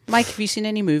did. Mike, have you seen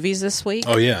any movies this week?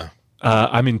 Oh yeah.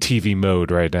 I'm in TV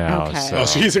mode right now. Okay. So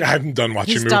He's like, I'm done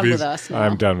watching movies. Done with us. Now.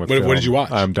 I'm done with film. What did you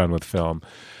watch? I'm done with film.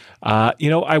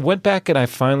 I went back and I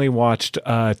finally watched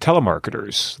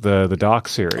Telemarketers, the doc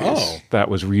series. Oh. That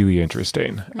was really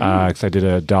interesting. Because I did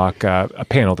a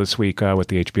panel this week with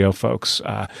the HBO folks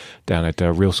down at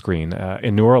Real Screen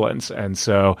in New Orleans. And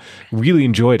so really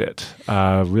enjoyed it.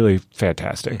 Really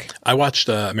fantastic. I watched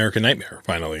American Nightmare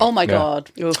finally. Oh my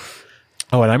God. Oof.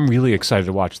 Oh, and I'm really excited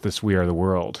to watch this We Are the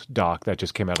World doc that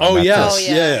just came out on Netflix. Yes. Oh,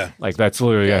 yeah. Yeah. Like that's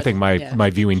literally, I think, my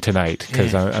viewing tonight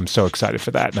because I'm so excited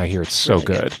for that, and I hear it's so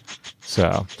good.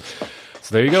 So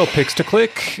there you go. Picks to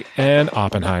click and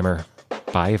Oppenheimer.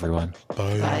 Bye, everyone.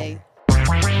 Bye.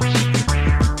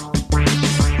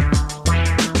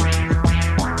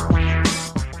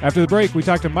 After the break, we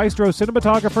talk to Maestro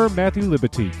cinematographer Matthew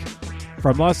Libatique.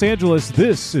 From Los Angeles,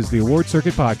 this is the Award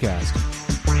Circuit Podcast.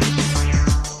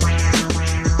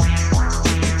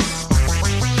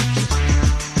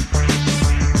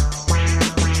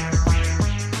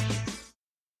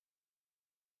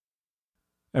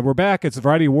 And we're back. It's the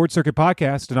Variety Award Circuit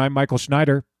Podcast, and I'm Michael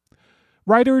Schneider.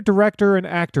 Writer, director, and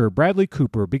actor Bradley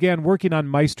Cooper began working on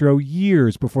Maestro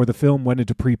years before the film went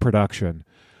into pre-production.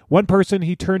 One person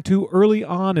he turned to early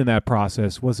on in that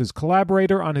process was his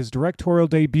collaborator on his directorial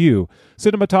debut,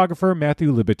 cinematographer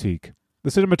Matthew Libatique. The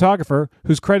cinematographer,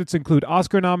 whose credits include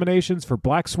Oscar nominations for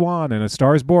Black Swan and A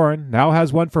Star is Born, now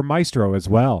has one for Maestro as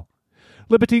well.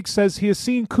 Libatique says he has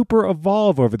seen Cooper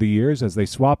evolve over the years as they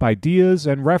swap ideas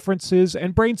and references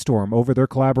and brainstorm over their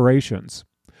collaborations.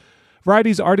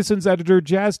 Variety's Artisans editor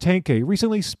Jazz Tanke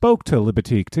recently spoke to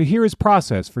Libatique to hear his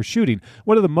process for shooting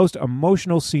one of the most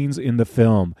emotional scenes in the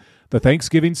film, the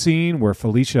Thanksgiving scene where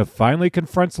Felicia finally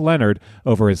confronts Leonard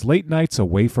over his late nights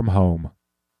away from home.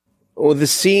 Well, the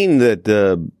scene that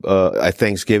at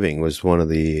Thanksgiving was one of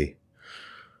the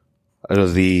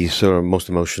sort of most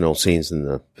emotional scenes in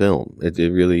the film. It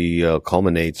really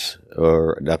culminates,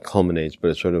 or not culminates, but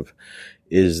it sort of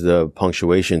is the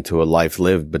punctuation to a life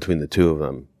lived between the two of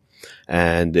them.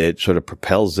 And it sort of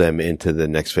propels them into the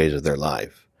next phase of their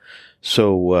life.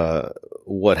 So,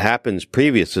 what happens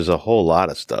previous is a whole lot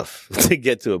of stuff to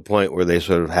get to a point where they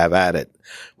sort of have at it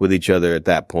with each other at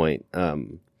that point.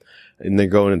 And they're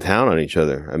going to town on each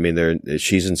other. I mean,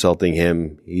 she's insulting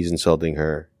him. He's insulting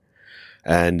her.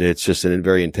 And it's just a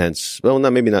very intense, well,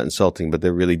 maybe not insulting, but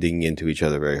they're really digging into each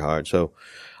other very hard. So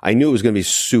I knew it was going to be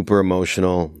super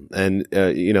emotional. And,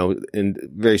 and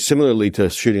very similarly to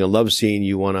shooting a love scene,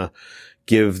 you want to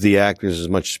give the actors as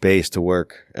much space to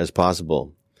work as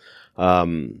possible.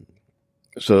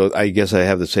 So I guess I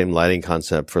have the same lighting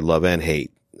concept for love and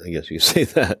hate. I guess you could say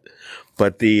that.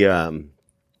 But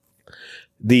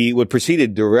what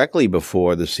proceeded directly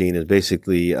before the scene is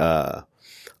basically, a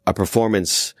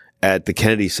performance at the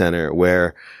Kennedy Center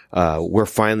where, we're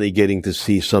finally getting to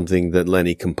see something that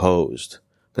Lenny composed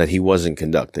that he wasn't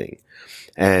conducting.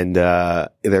 And,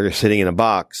 they're sitting in a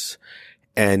box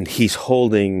and he's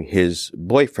holding his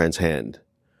boyfriend's hand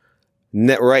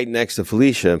right next to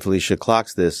Felicia, and Felicia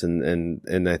clocks this, and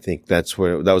I think that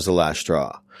was the last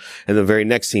straw. And the very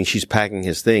next scene, she's packing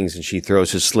his things, and she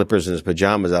throws his slippers and his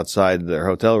pajamas outside their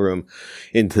hotel room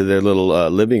into their little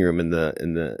living room in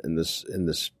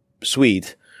this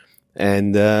suite,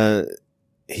 and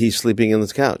he's sleeping on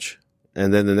this couch.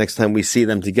 And then the next time we see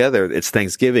them together, it's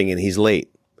Thanksgiving, and he's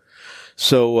late.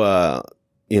 So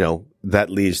that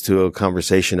leads to a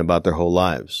conversation about their whole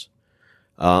lives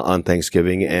on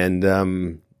Thanksgiving, and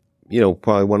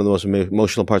probably one of the most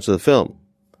emotional parts of the film.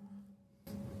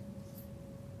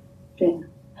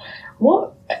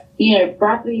 Yeah.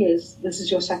 Bradley this is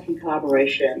your second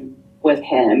collaboration with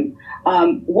him.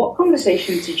 What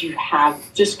conversations did you have,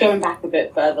 just going back a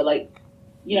bit further,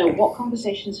 what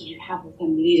conversations did you have with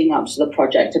him leading up to the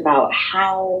project about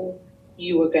how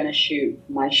you were going to shoot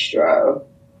Maestro?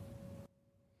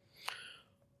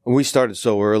 We started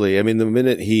so early. I mean, the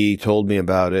minute he told me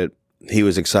about it, he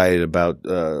was excited about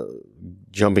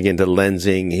jumping into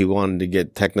lensing. He wanted to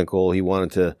get technical. He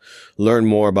wanted to learn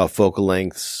more about focal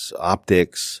lengths,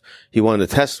 optics. He wanted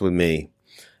to test with me.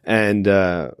 And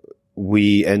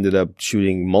we ended up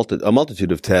shooting a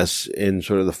multitude of tests in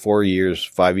sort of the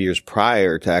 5 years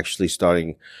prior to actually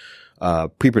starting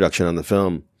pre-production on the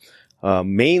film.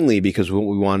 Mainly because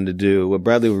what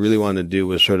Bradley really wanted to do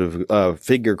was sort of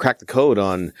crack the code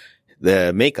on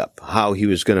the makeup, how he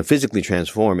was going to physically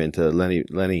transform into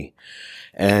Lenny.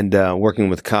 And working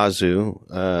with Kazu,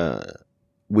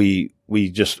 we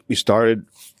started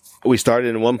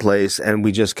in one place and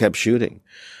we just kept shooting.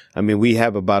 I mean, we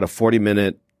have about a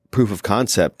 40-minute proof of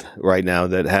concept right now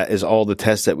that is all the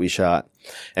tests that we shot,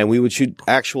 and we would shoot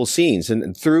actual scenes.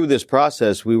 And through this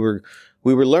process, we were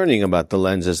learning about the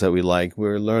lenses that we liked. We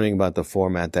were learning about the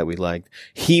format that we liked.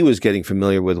 He was getting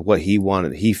familiar with what he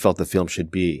wanted. He felt the film should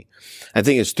be. I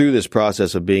think it's through this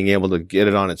process of being able to get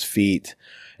it on its feet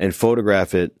and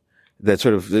photograph it that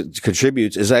sort of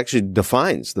contributes, actually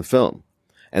defines the film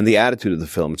and the attitude of the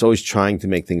film. It's always trying to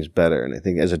make things better. And I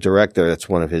think as a director, that's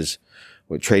one of his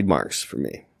trademarks for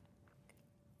me.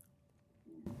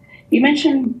 You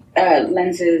mentioned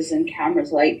lenses and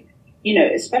cameras,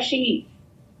 especially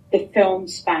the film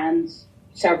spans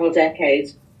several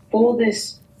decades. For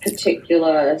this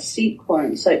particular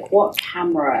sequence, what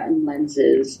camera and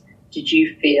lenses did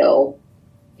you feel,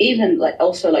 even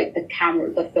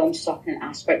the film stock and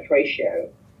aspect ratio,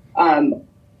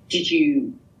 did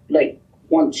you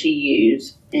want to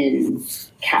use in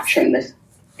capturing this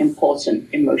important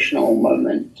emotional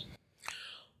moment?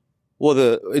 Well,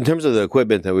 in terms of the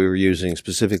equipment that we were using,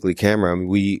 specifically camera, I mean,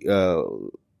 we,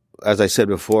 as I said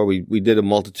before, we did a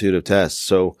multitude of tests.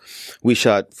 So we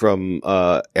shot from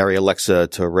Arri Alexa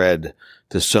to Red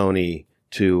to Sony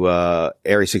to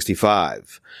Arri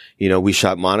 65. We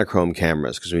shot monochrome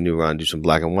cameras because we knew we were going to do some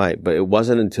black and white. But it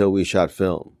wasn't until we shot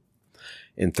film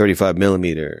in 35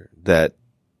 millimeter that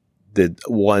the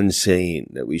one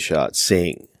scene that we shot,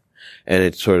 Sing. And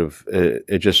it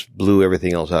it just blew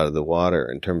everything else out of the water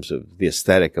in terms of the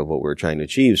aesthetic of what we were trying to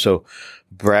achieve. So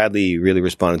Bradley really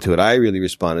responded to it. I really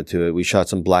responded to it. We shot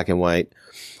some black and white,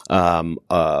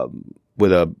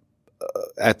 with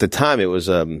at the time it was,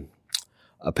 a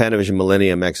Panavision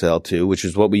Millennium XL2, which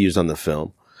is what we used on the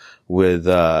film, with,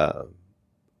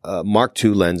 Mark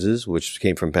II lenses, which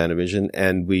came from Panavision.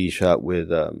 And we shot with,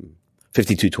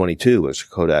 5222, which is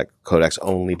Kodak's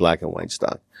only black and white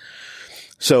stock.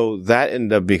 So that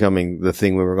ended up becoming the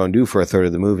thing we were going to do for a third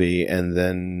of the movie. And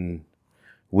then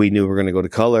we knew we were going to go to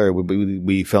color.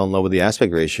 We fell in love with the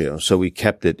aspect ratio. So we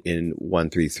kept it in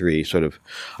 1:3:3 sort of.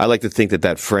 I like to think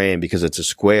that frame, because it's a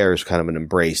square, is kind of an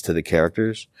embrace to the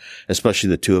characters,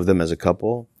 especially the two of them as a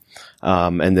couple.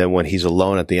 And then when he's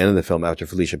alone at the end of the film, after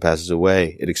Felicia passes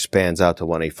away, it expands out to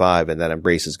 1:8:5 and that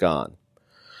embrace is gone.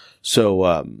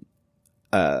 So,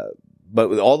 but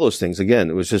with all those things, again,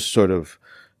 it was just sort of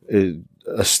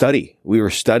a study. We were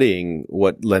studying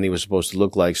what Lenny was supposed to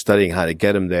look like, studying how to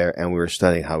get him there, and we were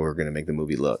studying how we were going to make the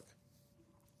movie look.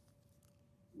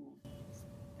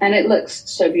 And it looks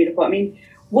so beautiful. I mean,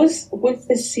 was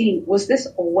this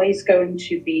always going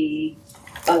to be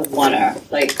a winner?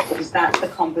 Like, was that the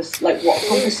what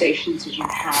conversations did you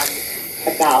have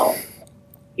about,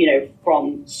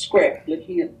 from script,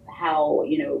 looking at how,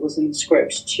 it was in the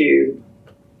script to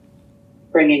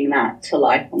bringing that to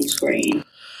life on screen?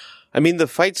 I mean, the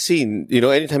fight scene,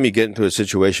 anytime you get into a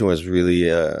situation where it's really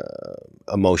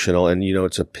emotional and,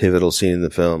 it's a pivotal scene in the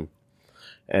film,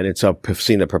 and it's a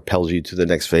scene that propels you to the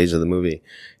next phase of the movie,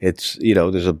 it's,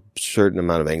 there's a certain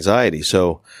amount of anxiety.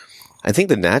 So I think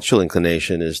the natural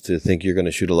inclination is to think you're going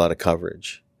to shoot a lot of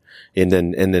coverage, and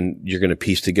then you're going to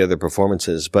piece together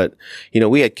performances. But,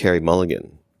 we had Carey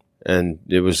Mulligan, and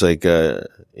it was like,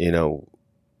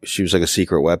 she was like a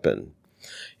secret weapon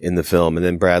in the film. And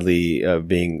then Bradley,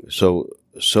 being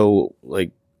so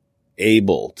like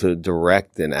able to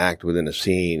direct and act within a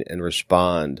scene and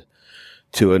respond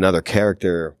to another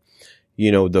character,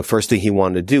 the first thing he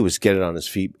wanted to do was get it on his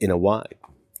feet in a wide.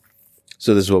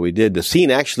 So this is what we did. The scene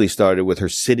actually started with her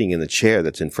sitting in the chair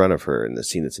that's in front of her in the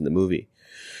scene that's in the movie.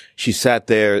 She sat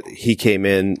there, he came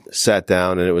in, sat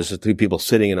down, and it was the three people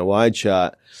sitting in a wide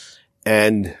shot,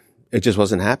 and it just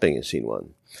wasn't happening in scene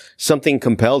one. Something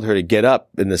compelled her to get up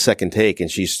in the second take, and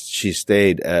she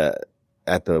stayed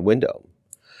at the window.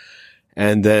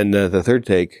 And then the third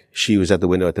take, she was at the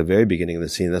window at the very beginning of the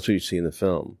scene. That's what you see in the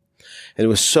film. And it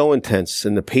was so intense,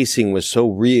 and the pacing was so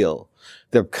real.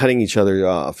 They're cutting each other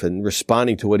off and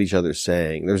responding to what each other's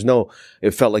saying.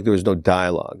 It felt like there was no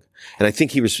dialogue. And I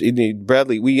think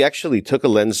Bradley, we actually took a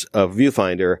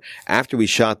viewfinder after we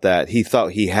shot that. He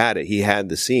thought he had it. He had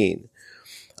the scene.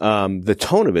 The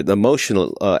tone of it, the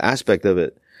emotional aspect of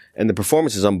it, and the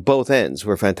performances on both ends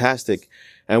were fantastic.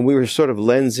 And we were sort of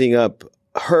lensing up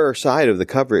her side of the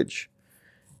coverage.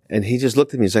 And he just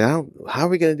looked at me and said, how are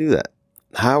we going to do that?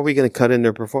 How are we going to cut in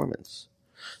their performance?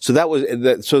 So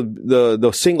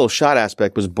the single shot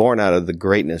aspect was born out of the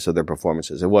greatness of their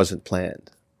performances. It wasn't planned.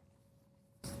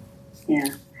 Yeah,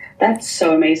 that's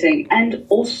so amazing. And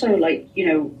also,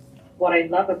 what I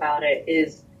love about it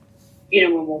is,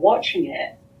 when we're watching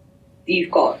it,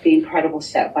 you've got the incredible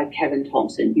set by Kevin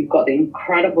Thompson. You've got the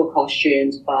incredible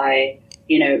costumes by,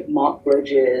 Mark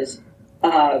Bridges.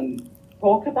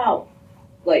 Talk about,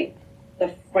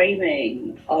 the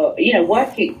framing of,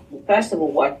 working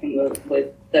with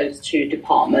those two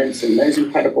departments and those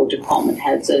incredible department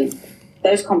heads, and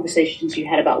those conversations you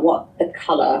had about what the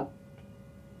color,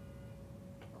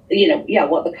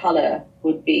 what the color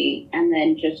would be, and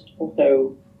then just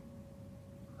also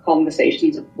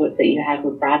conversations that you had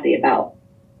with Bradley about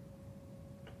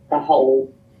the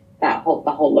whole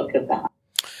look of that.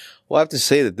 Well, I have to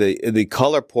say that the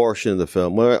color portion of the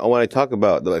film, when I talk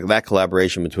about that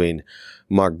collaboration between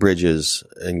Mark Bridges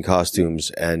in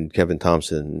costumes and Kevin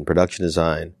Thompson in production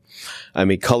design, I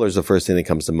mean, color is the first thing that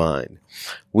comes to mind.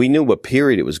 We knew what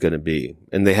period it was going to be,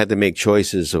 and they had to make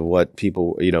choices of what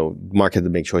people, Mark had to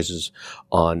make choices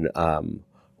on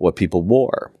what people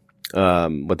wore,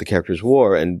 what the characters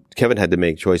wore, and Kevin had to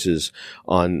make choices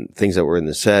on things that were in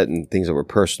the set and things that were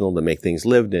personal to make things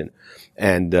lived in,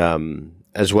 and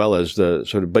as well as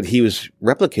but he was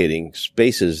replicating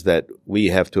spaces that we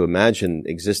have to imagine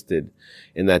existed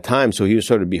in that time. So he was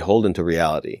sort of beholden to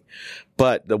reality.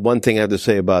 But the one thing I have to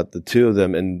say about the two of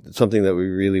them, and something that we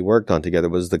really worked on together,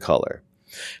 was the color.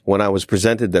 When I was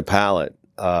presented the palette,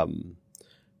 I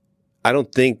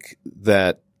don't think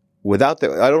that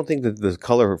the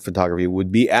color photography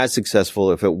would be as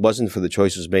successful if it wasn't for the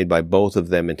choices made by both of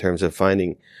them in terms of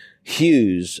finding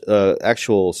hues,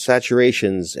 actual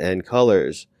saturations and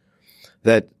colors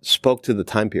that spoke to the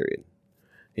time period.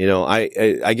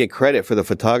 I get credit for the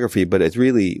photography, but it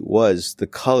really was the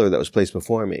color that was placed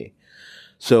before me.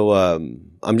 So,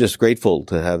 I'm just grateful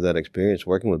to have that experience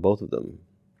working with both of them.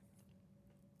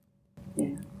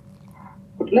 Yeah.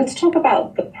 Let's talk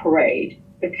about the parade,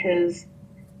 because,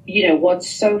 what's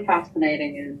so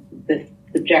fascinating is the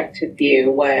subjective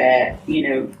view where,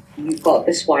 you've got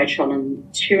this wide shot on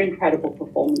two incredible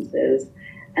performances,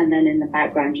 and then in the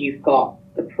background you've got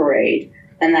the parade,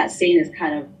 and that scene is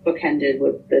kind of bookended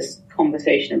with this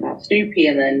conversation about Snoopy,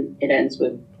 and then it ends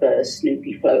with the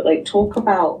Snoopy float. Talk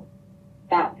about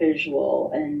that visual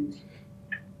and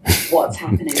what's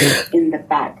happening in the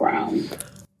background.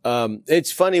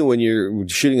 It's funny when you're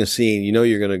shooting a scene,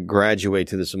 you're going to graduate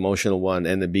to this emotional one,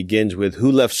 and it begins with who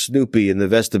left Snoopy in the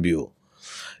vestibule.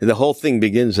 The whole thing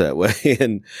begins that way,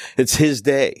 and it's his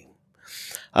day.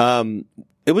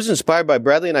 It was inspired by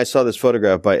Bradley, and I saw this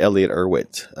photograph by Elliot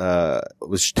Erwitt. It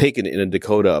was taken in a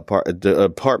Dakota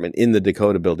apartment in the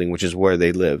Dakota building, which is where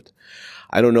they lived.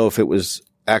 I don't know if it was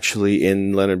actually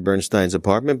in Leonard Bernstein's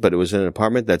apartment, but it was in an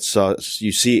apartment that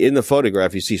you see in the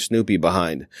photograph, you see Snoopy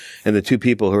behind, and the two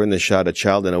people who are in the shot, a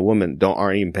child and a woman,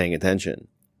 aren't even paying attention.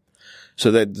 So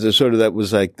that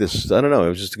was like this, I don't know, it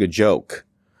was just a good joke.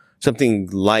 Something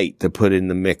light to put in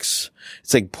the mix.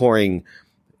 It's like pouring,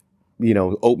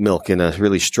 oat milk in a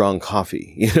really strong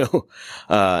coffee,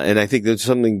 and I think that's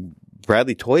something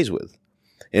Bradley toys with,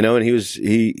 and he was,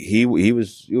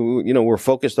 we're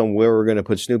focused on where we're going to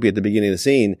put Snoopy at the beginning of the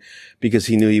scene because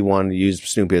he knew he wanted to use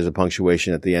Snoopy as a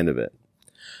punctuation at the end of it.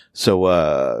 So,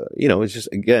 it's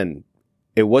just, again,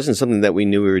 it wasn't something that we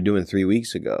knew we were doing 3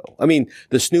 weeks ago. I mean,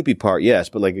 the Snoopy part, yes,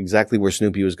 but like exactly where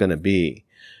Snoopy was going to be,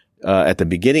 at the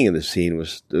beginning of the scene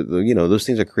was, those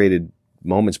things are created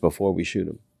moments before we shoot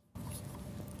them.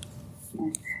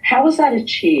 How was that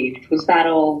achieved? Was that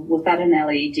an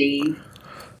LED?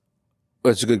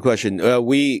 That's a good question.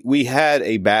 We had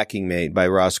a backing made by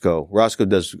Roscoe. Roscoe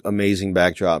does amazing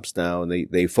backdrops now, and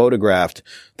they photographed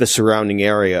the surrounding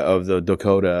area of the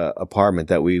Dakota apartment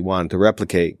that we wanted to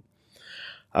replicate.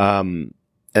 And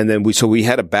then we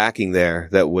had a backing there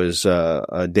that was,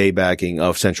 a day backing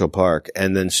of Central Park.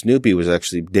 And then Snoopy was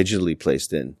actually digitally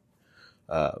placed in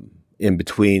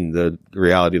between the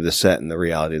reality of the set and the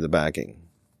reality of the backing.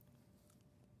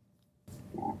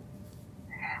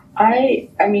 I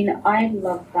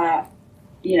love that,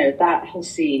 that whole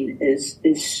scene is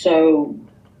so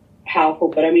powerful.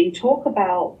 But I mean, talk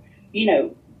about,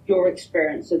 your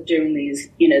experience of doing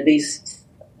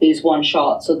these one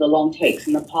shots or the long takes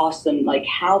in the past and like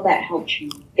how that helped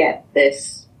you get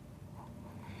this,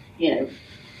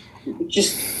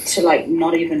 just to like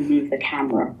not even move the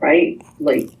camera, right?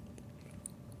 Like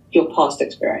your past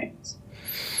experience.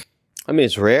 I mean,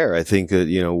 it's rare. I think that,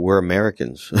 we're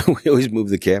Americans. We always move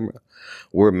the camera.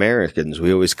 We're Americans.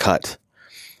 We always cut.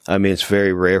 I mean, it's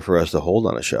very rare for us to hold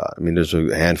on a shot. I mean, there's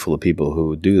a handful of people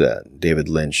who do that. David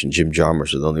Lynch and Jim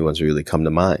Jarmusch are the only ones who really come to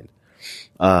mind.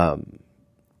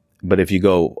 But if you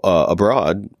go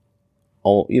abroad,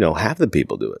 half the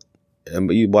people do it.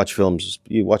 But you watch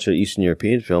an Eastern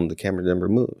European film, the camera never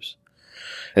moves.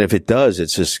 And if it does,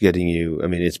 it's just getting you, I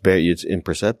mean, it's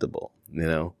imperceptible,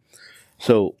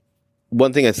 So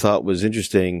one thing I thought was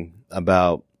interesting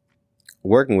about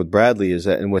working with Bradley is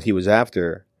that, and what he was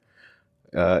after,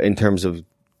 in terms of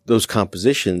those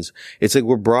compositions, it's like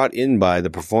we're brought in by the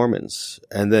performance.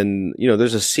 And then,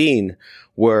 there's a scene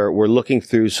where we're looking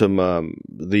through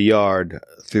the yard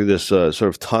through this, sort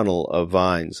of tunnel of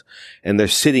vines, and they're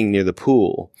sitting near the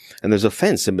pool, and there's a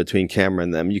fence in between camera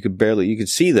and them. You could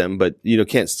see them, but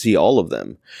can't see all of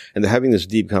them. And they're having this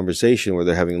deep conversation where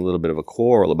they're having a little bit of a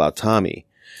quarrel about Tommy.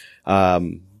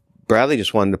 Bradley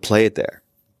just wanted to play it there.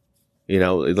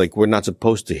 Like we're not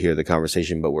supposed to hear the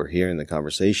conversation, but we're hearing the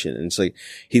conversation. And it's like,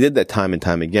 he did that time and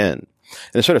time again.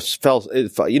 And it sort of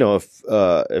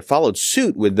it followed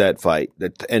suit with that fight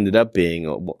that ended up being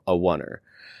a oneer.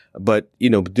 But,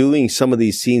 doing some of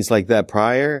these scenes like that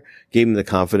prior gave him the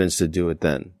confidence to do it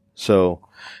then. So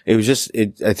it was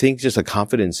I think just a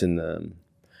confidence in them.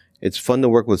 It's fun to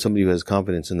work with somebody who has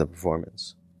confidence in the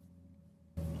performance.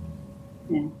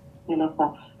 Yeah, I love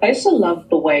that. I also love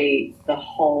the way the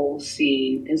whole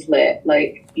scene is lit.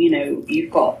 Like,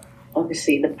 you've got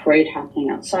obviously the parade happening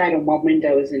outside, and one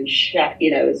window is in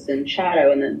shadow,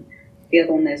 and then the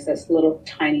other one there's this little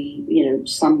tiny,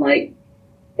 sunlight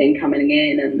thing coming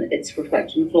in, and it's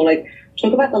reflecting the floor. Like,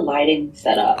 talk about the lighting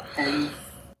setup.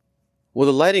 Well,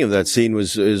 the lighting of that scene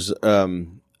is a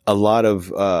lot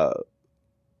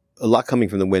coming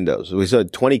from the windows. We saw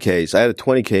 20Ks. I had a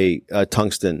 20K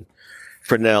tungsten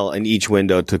Fresnel in each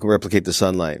window to replicate the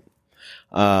sunlight.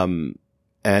 And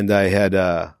I had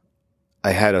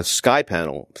a sky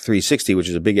panel 360, which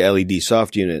is a big LED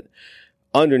soft unit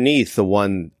underneath the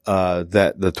one,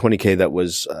 the 20K that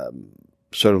was,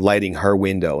 sort of lighting her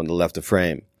window on the left of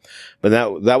frame. But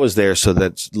that was there so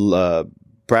that,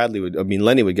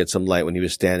 Lenny would get some light when he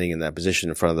was standing in that position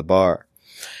in front of the bar.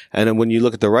 And then when you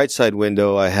look at the right side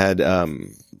window, I had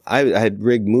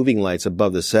rigged moving lights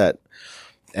above the set.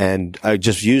 And I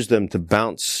just used them to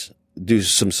do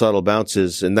some subtle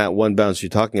bounces. And that one bounce you're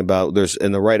talking about, there's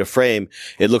in the right of frame,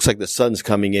 it looks like the sun's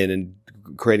coming in and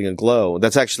creating a glow.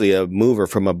 That's actually a mover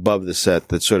from above the set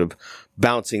that's sort of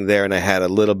bouncing there. And I had a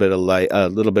little bit of light, a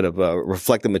little bit of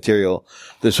reflective material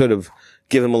to sort of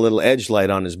give him a little edge light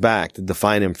on his back to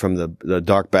define him from the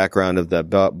dark background of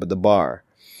the bar.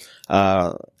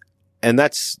 And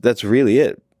that's really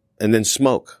it. And then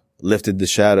smoke lifted the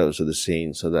shadows of the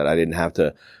scene so that I didn't have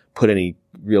to put any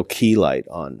real key light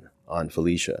on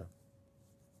Felicia.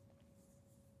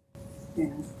 Yeah.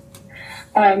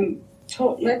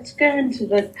 Let's go into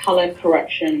the color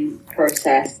correction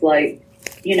process. Like,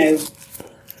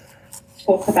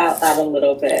 talk about that a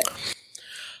little bit.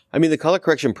 I mean, the color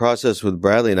correction process with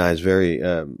Bradley and I is very,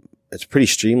 it's pretty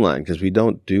streamlined because we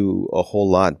don't do a whole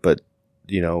lot, but,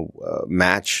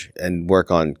 match and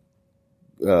work on,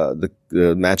 the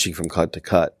matching from cut to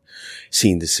cut,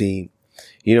 scene to scene.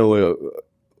 Both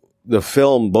the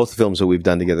films that we've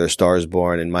done together, Stars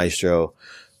Born and Maestro,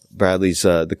 Bradley's,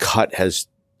 the cut has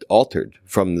altered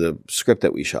from the script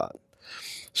that we shot.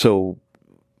 So,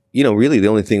 really the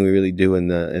only thing we really do in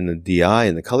the DI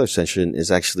and the color section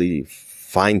is actually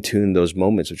fine tune those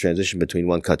moments of transition between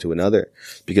one cut to another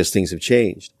because things have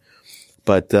changed.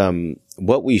 But,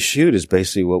 what we shoot is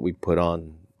basically what we put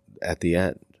on at the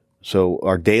end. So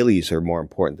our dailies are more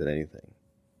important than anything.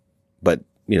 But,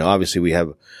 obviously we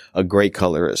have a great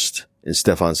colorist in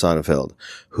Stefan Sonnenfeld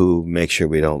who makes sure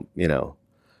we don't,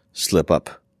 slip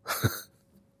up.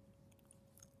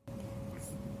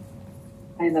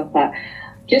 I love that.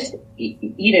 Just,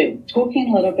 talking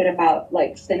a little bit about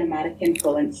like cinematic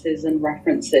influences and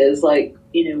references, like,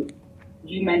 you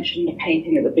mentioned a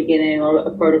painting at the beginning or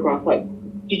a photograph. Like,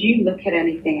 did you look at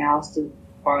anything else as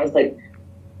far as like,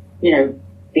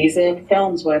 these are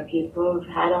films where people have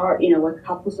had where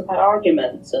couples have had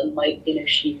arguments and like,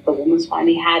 the woman's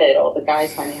finally had it or the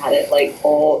guy's finally had it, like,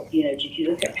 or, did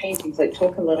you look at paintings? Like,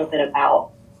 talk a little bit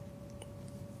about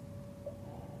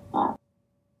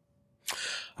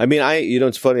I mean,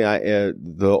 it's funny.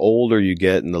 The older you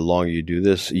get and the longer you do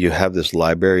this, you have this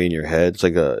library in your head. It's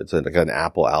like an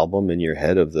Apple album in your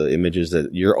head of the images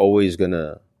that you're always going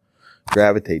to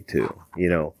gravitate to,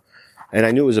 And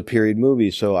I knew it was a period movie.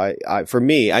 So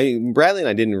Bradley and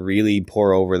I didn't really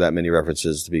pour over that many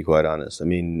references, to be quite honest. I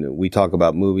mean, we talk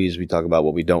about movies, we talk about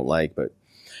what we don't like, but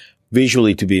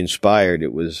visually to be inspired,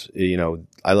 it was,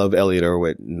 I love Elliot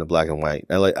Erwitt in the black and white.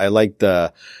 I like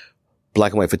the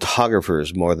black and white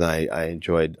photographers more than I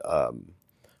enjoyed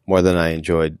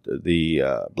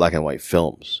the black and white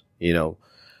films. I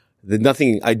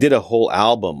did a whole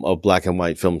album of black and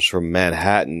white films from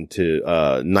Manhattan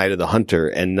to Night of the Hunter,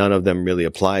 and none of them really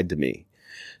applied to me.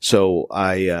 So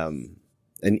and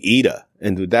Ida,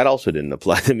 and that also didn't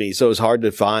apply to me. So it was hard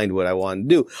to find what I wanted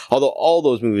to do. Although all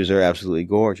those movies are absolutely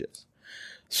gorgeous.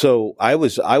 So my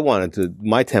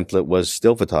template was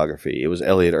still photography. It was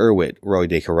Elliot Erwitt, Roy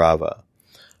DeCarava,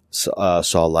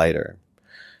 Saul Leiter.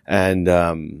 And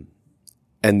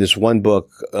this one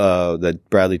book, that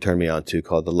Bradley turned me on to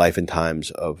called The Life and Times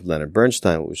of Leonard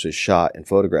Bernstein, which was shot and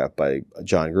photographed by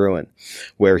John Gruen,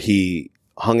 where he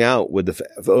hung out with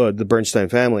the Bernstein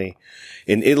family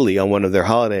in Italy on one of their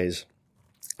holidays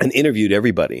and interviewed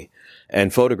everybody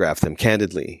and photographed them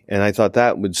candidly. And I thought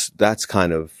that's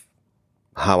kind of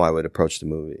how I would approach the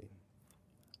movie.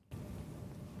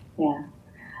 Yeah.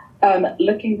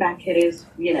 Looking back, it is,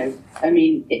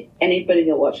 anybody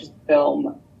that watches the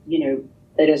film,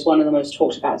 it is one of the most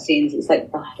talked about scenes. It's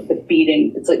like the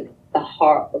beating, it's like the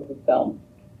heart of the film.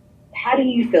 How do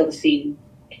you feel the scene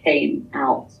came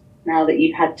out now that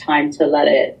you've had time to let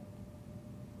it?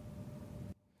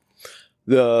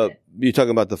 You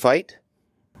talking about the fight?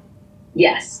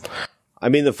 Yes. I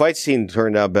mean, the fight scene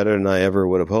turned out better than I ever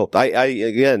would have hoped. I'm as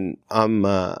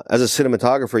a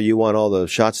cinematographer, you want all the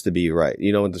shots to be right.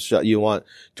 You want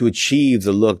to achieve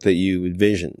the look that you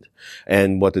envisioned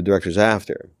and what the director's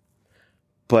after.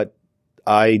 But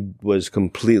I was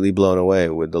completely blown away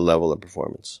with the level of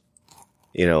performance.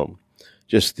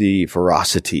 Just the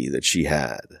ferocity that she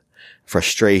had,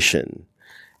 frustration.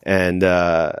 And,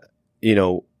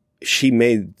 she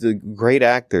made the great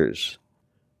actors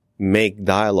make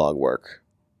dialogue work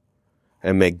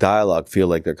and make dialogue feel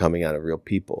like they're coming out of real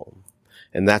people.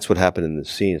 And that's what happened in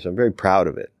this scene. So I'm very proud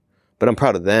of it, but I'm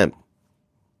proud of them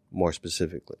more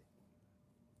specifically.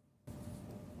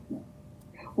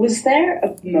 Was there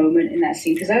a moment in that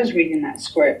scene, because I was reading that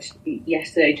script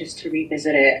yesterday just to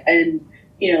revisit it, and,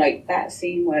 like that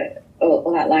scene where,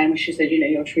 or that line where she said,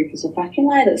 your truth is a fucking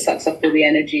lie that sucks up all the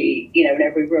energy, in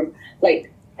every room.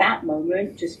 Like, that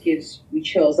moment just gives me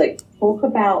chills. Like, talk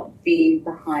about being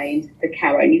behind the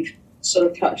camera, and you've sort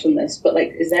of touched on this, but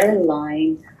like, is there a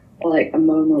line or like a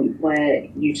moment where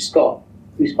you just got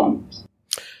goosebumps?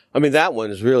 I mean, that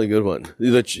one is a really good one.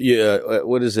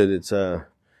 What is it? It's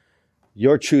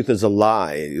your truth is a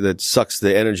lie that sucks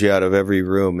the energy out of every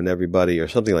room and everybody, or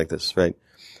something like this, right?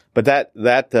 But that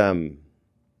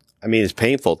it's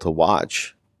painful to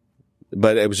watch.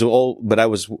 But I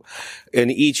was, in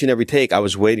each and every take, I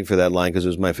was waiting for that line because it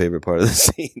was my favorite part of the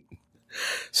scene.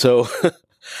 So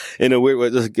in a weird way.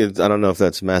 I don't know if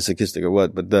that's masochistic or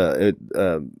what, but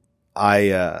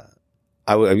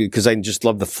because I just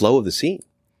love the flow of the scene.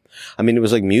 I mean, it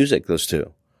was like music, those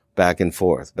two, back and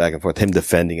forth, him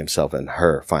defending himself and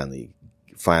her finally,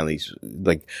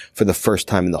 like for the first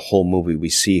time in the whole movie, we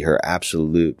see her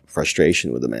absolute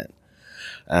frustration with the man.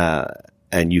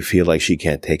 And you feel like she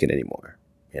can't take it anymore,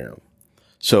 you know?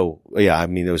 So yeah, I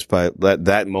mean, it was probably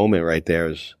that moment right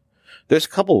there there's a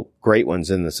couple great ones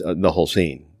in this, the whole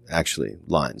scene, actually,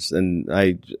 lines. And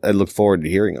I look forward to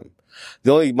hearing them.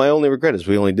 My only regret is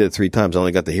we only did it 3 times. I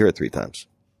only got to hear it 3 times.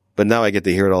 But now I get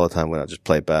to hear it all the time when I just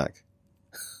play it back.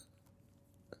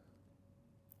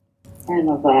 I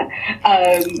love that.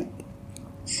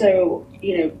 So,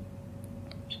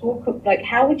 talk,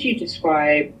 how would you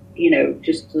describe,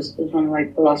 just as one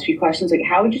of the last few questions,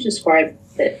 how would you describe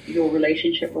that your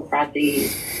relationship with Bradley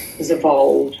has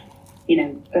evolved,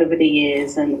 over the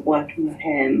years and working with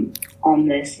him on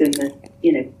this in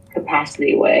the,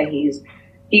 capacity where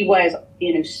he wears,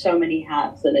 so many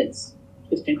hats, and it's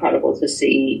just incredible to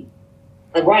see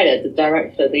the writer, the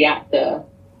director, the actor.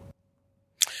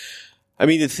 I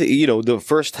mean, the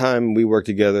first time we worked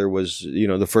together was,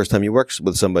 the first time you work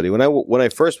with somebody. When I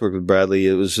first worked with Bradley,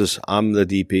 it was just, I'm the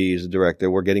DP, he's the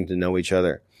director. We're getting to know each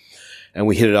other, and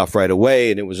we hit it off right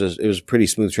away. And it was a pretty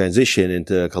smooth transition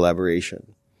into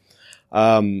collaboration.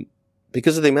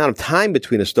 Because of the amount of time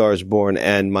between A Star Is Born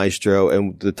and Maestro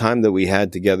and the time that we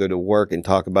had together to work and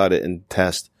talk about it and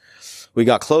test, we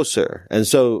got closer. And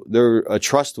so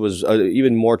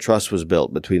even more trust was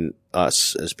built between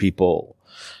us as people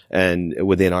and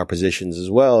within our positions as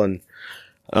well. And,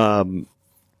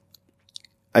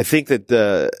 I think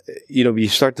that, you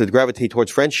start to gravitate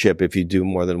towards friendship if you do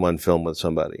more than one film with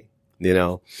somebody,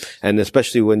 and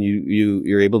especially when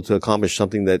you're able to accomplish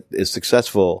something that is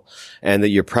successful and that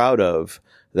you're proud of,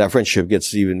 that friendship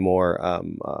gets even more,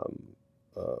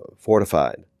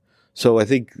 fortified. So I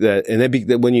think that,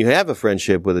 that when you have a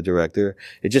friendship with a director,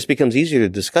 it just becomes easier to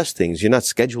discuss things. You're not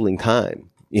scheduling time,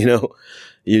 you're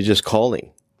just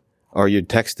calling or you're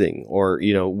texting or,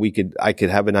 I could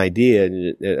have an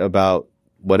idea about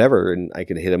whatever and I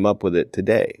could hit him up with it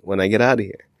today when I get out of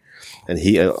here. And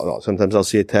sometimes I'll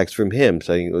see a text from him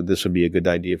saying, this would be a good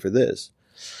idea for this.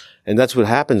 And that's what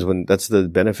happens that's the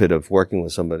benefit of working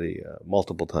with somebody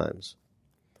multiple times.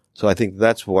 So I think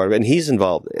that's why, and he's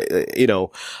involved.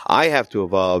 I have to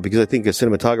evolve because I think a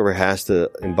cinematographer has to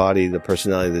embody the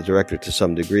personality of the director to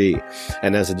some degree.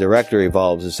 And as a director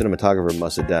evolves, the cinematographer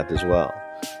must adapt as well.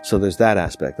 So there's that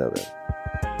aspect of it.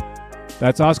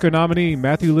 That's Oscar nominee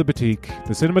Matthew Libatique,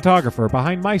 the cinematographer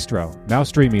behind Maestro, now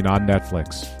streaming on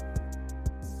Netflix.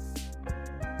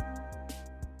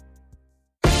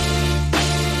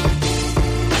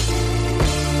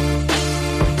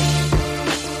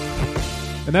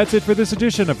 And that's it for this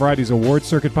edition of Variety's Award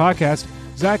Circuit podcast.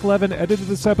 Zach Levin edited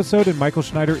this episode, and Michael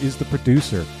Schneider is the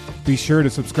producer. Be sure to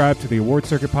subscribe to the Award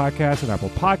Circuit podcast on Apple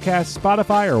Podcasts,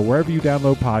 Spotify, or wherever you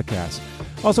download podcasts.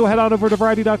 Also, head on over to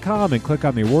Variety.com and click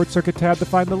on the Award Circuit tab to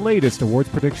find the latest awards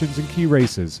predictions and key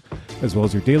races, as well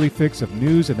as your daily fix of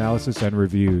news, analysis, and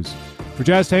reviews. For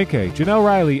Jazz Tanke, Janelle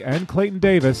Riley, and Clayton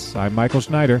Davis, I'm Michael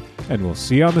Schneider, and we'll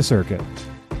see you on the circuit.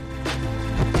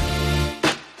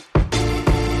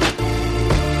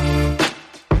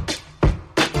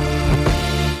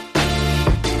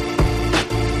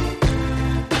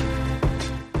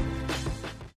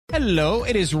 Hello,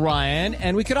 it is Ryan,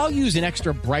 and we could all use an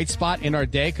extra bright spot in our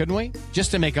day, couldn't we? Just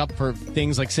to make up for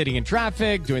things like sitting in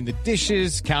traffic, doing the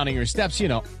dishes, counting your steps,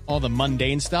 all the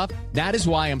mundane stuff. That is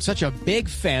why I'm such a big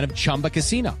fan of Chumba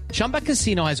Casino. Chumba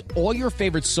Casino has all your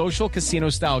favorite social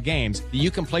casino-style games that you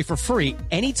can play for free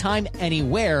anytime,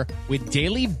 anywhere with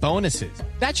daily bonuses.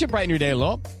 That should brighten your day a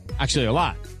little. Actually, a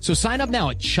lot. So sign up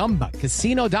now at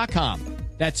ChumbaCasino.com.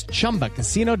 That's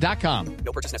ChumbaCasino.com.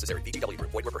 No purchase necessary. VGW Group.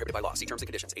 Void where prohibited by law. See terms and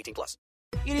conditions. 18+.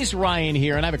 It is Ryan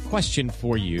here, and I have a question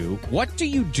for you. What do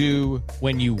you do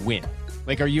when you win?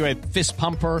 Are you a fist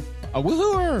pumper, a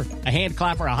woohooer, a hand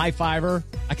clapper, a high fiver?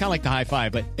 I kind of like the high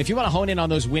five, but if you want to hone in on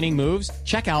those winning moves,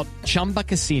 check out Chumba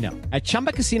Casino. At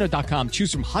ChumbaCasino.com,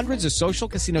 choose from hundreds of social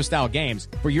casino-style games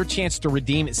for your chance to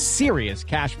redeem serious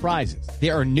cash prizes.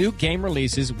 There are new game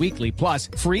releases weekly, plus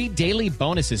free daily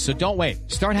bonuses, so don't wait.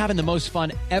 Start having the most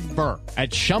fun ever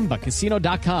at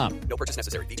ChumbaCasino.com. No purchase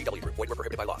necessary. VGW Group. Void where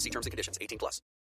prohibited by law. See terms and conditions. 18+.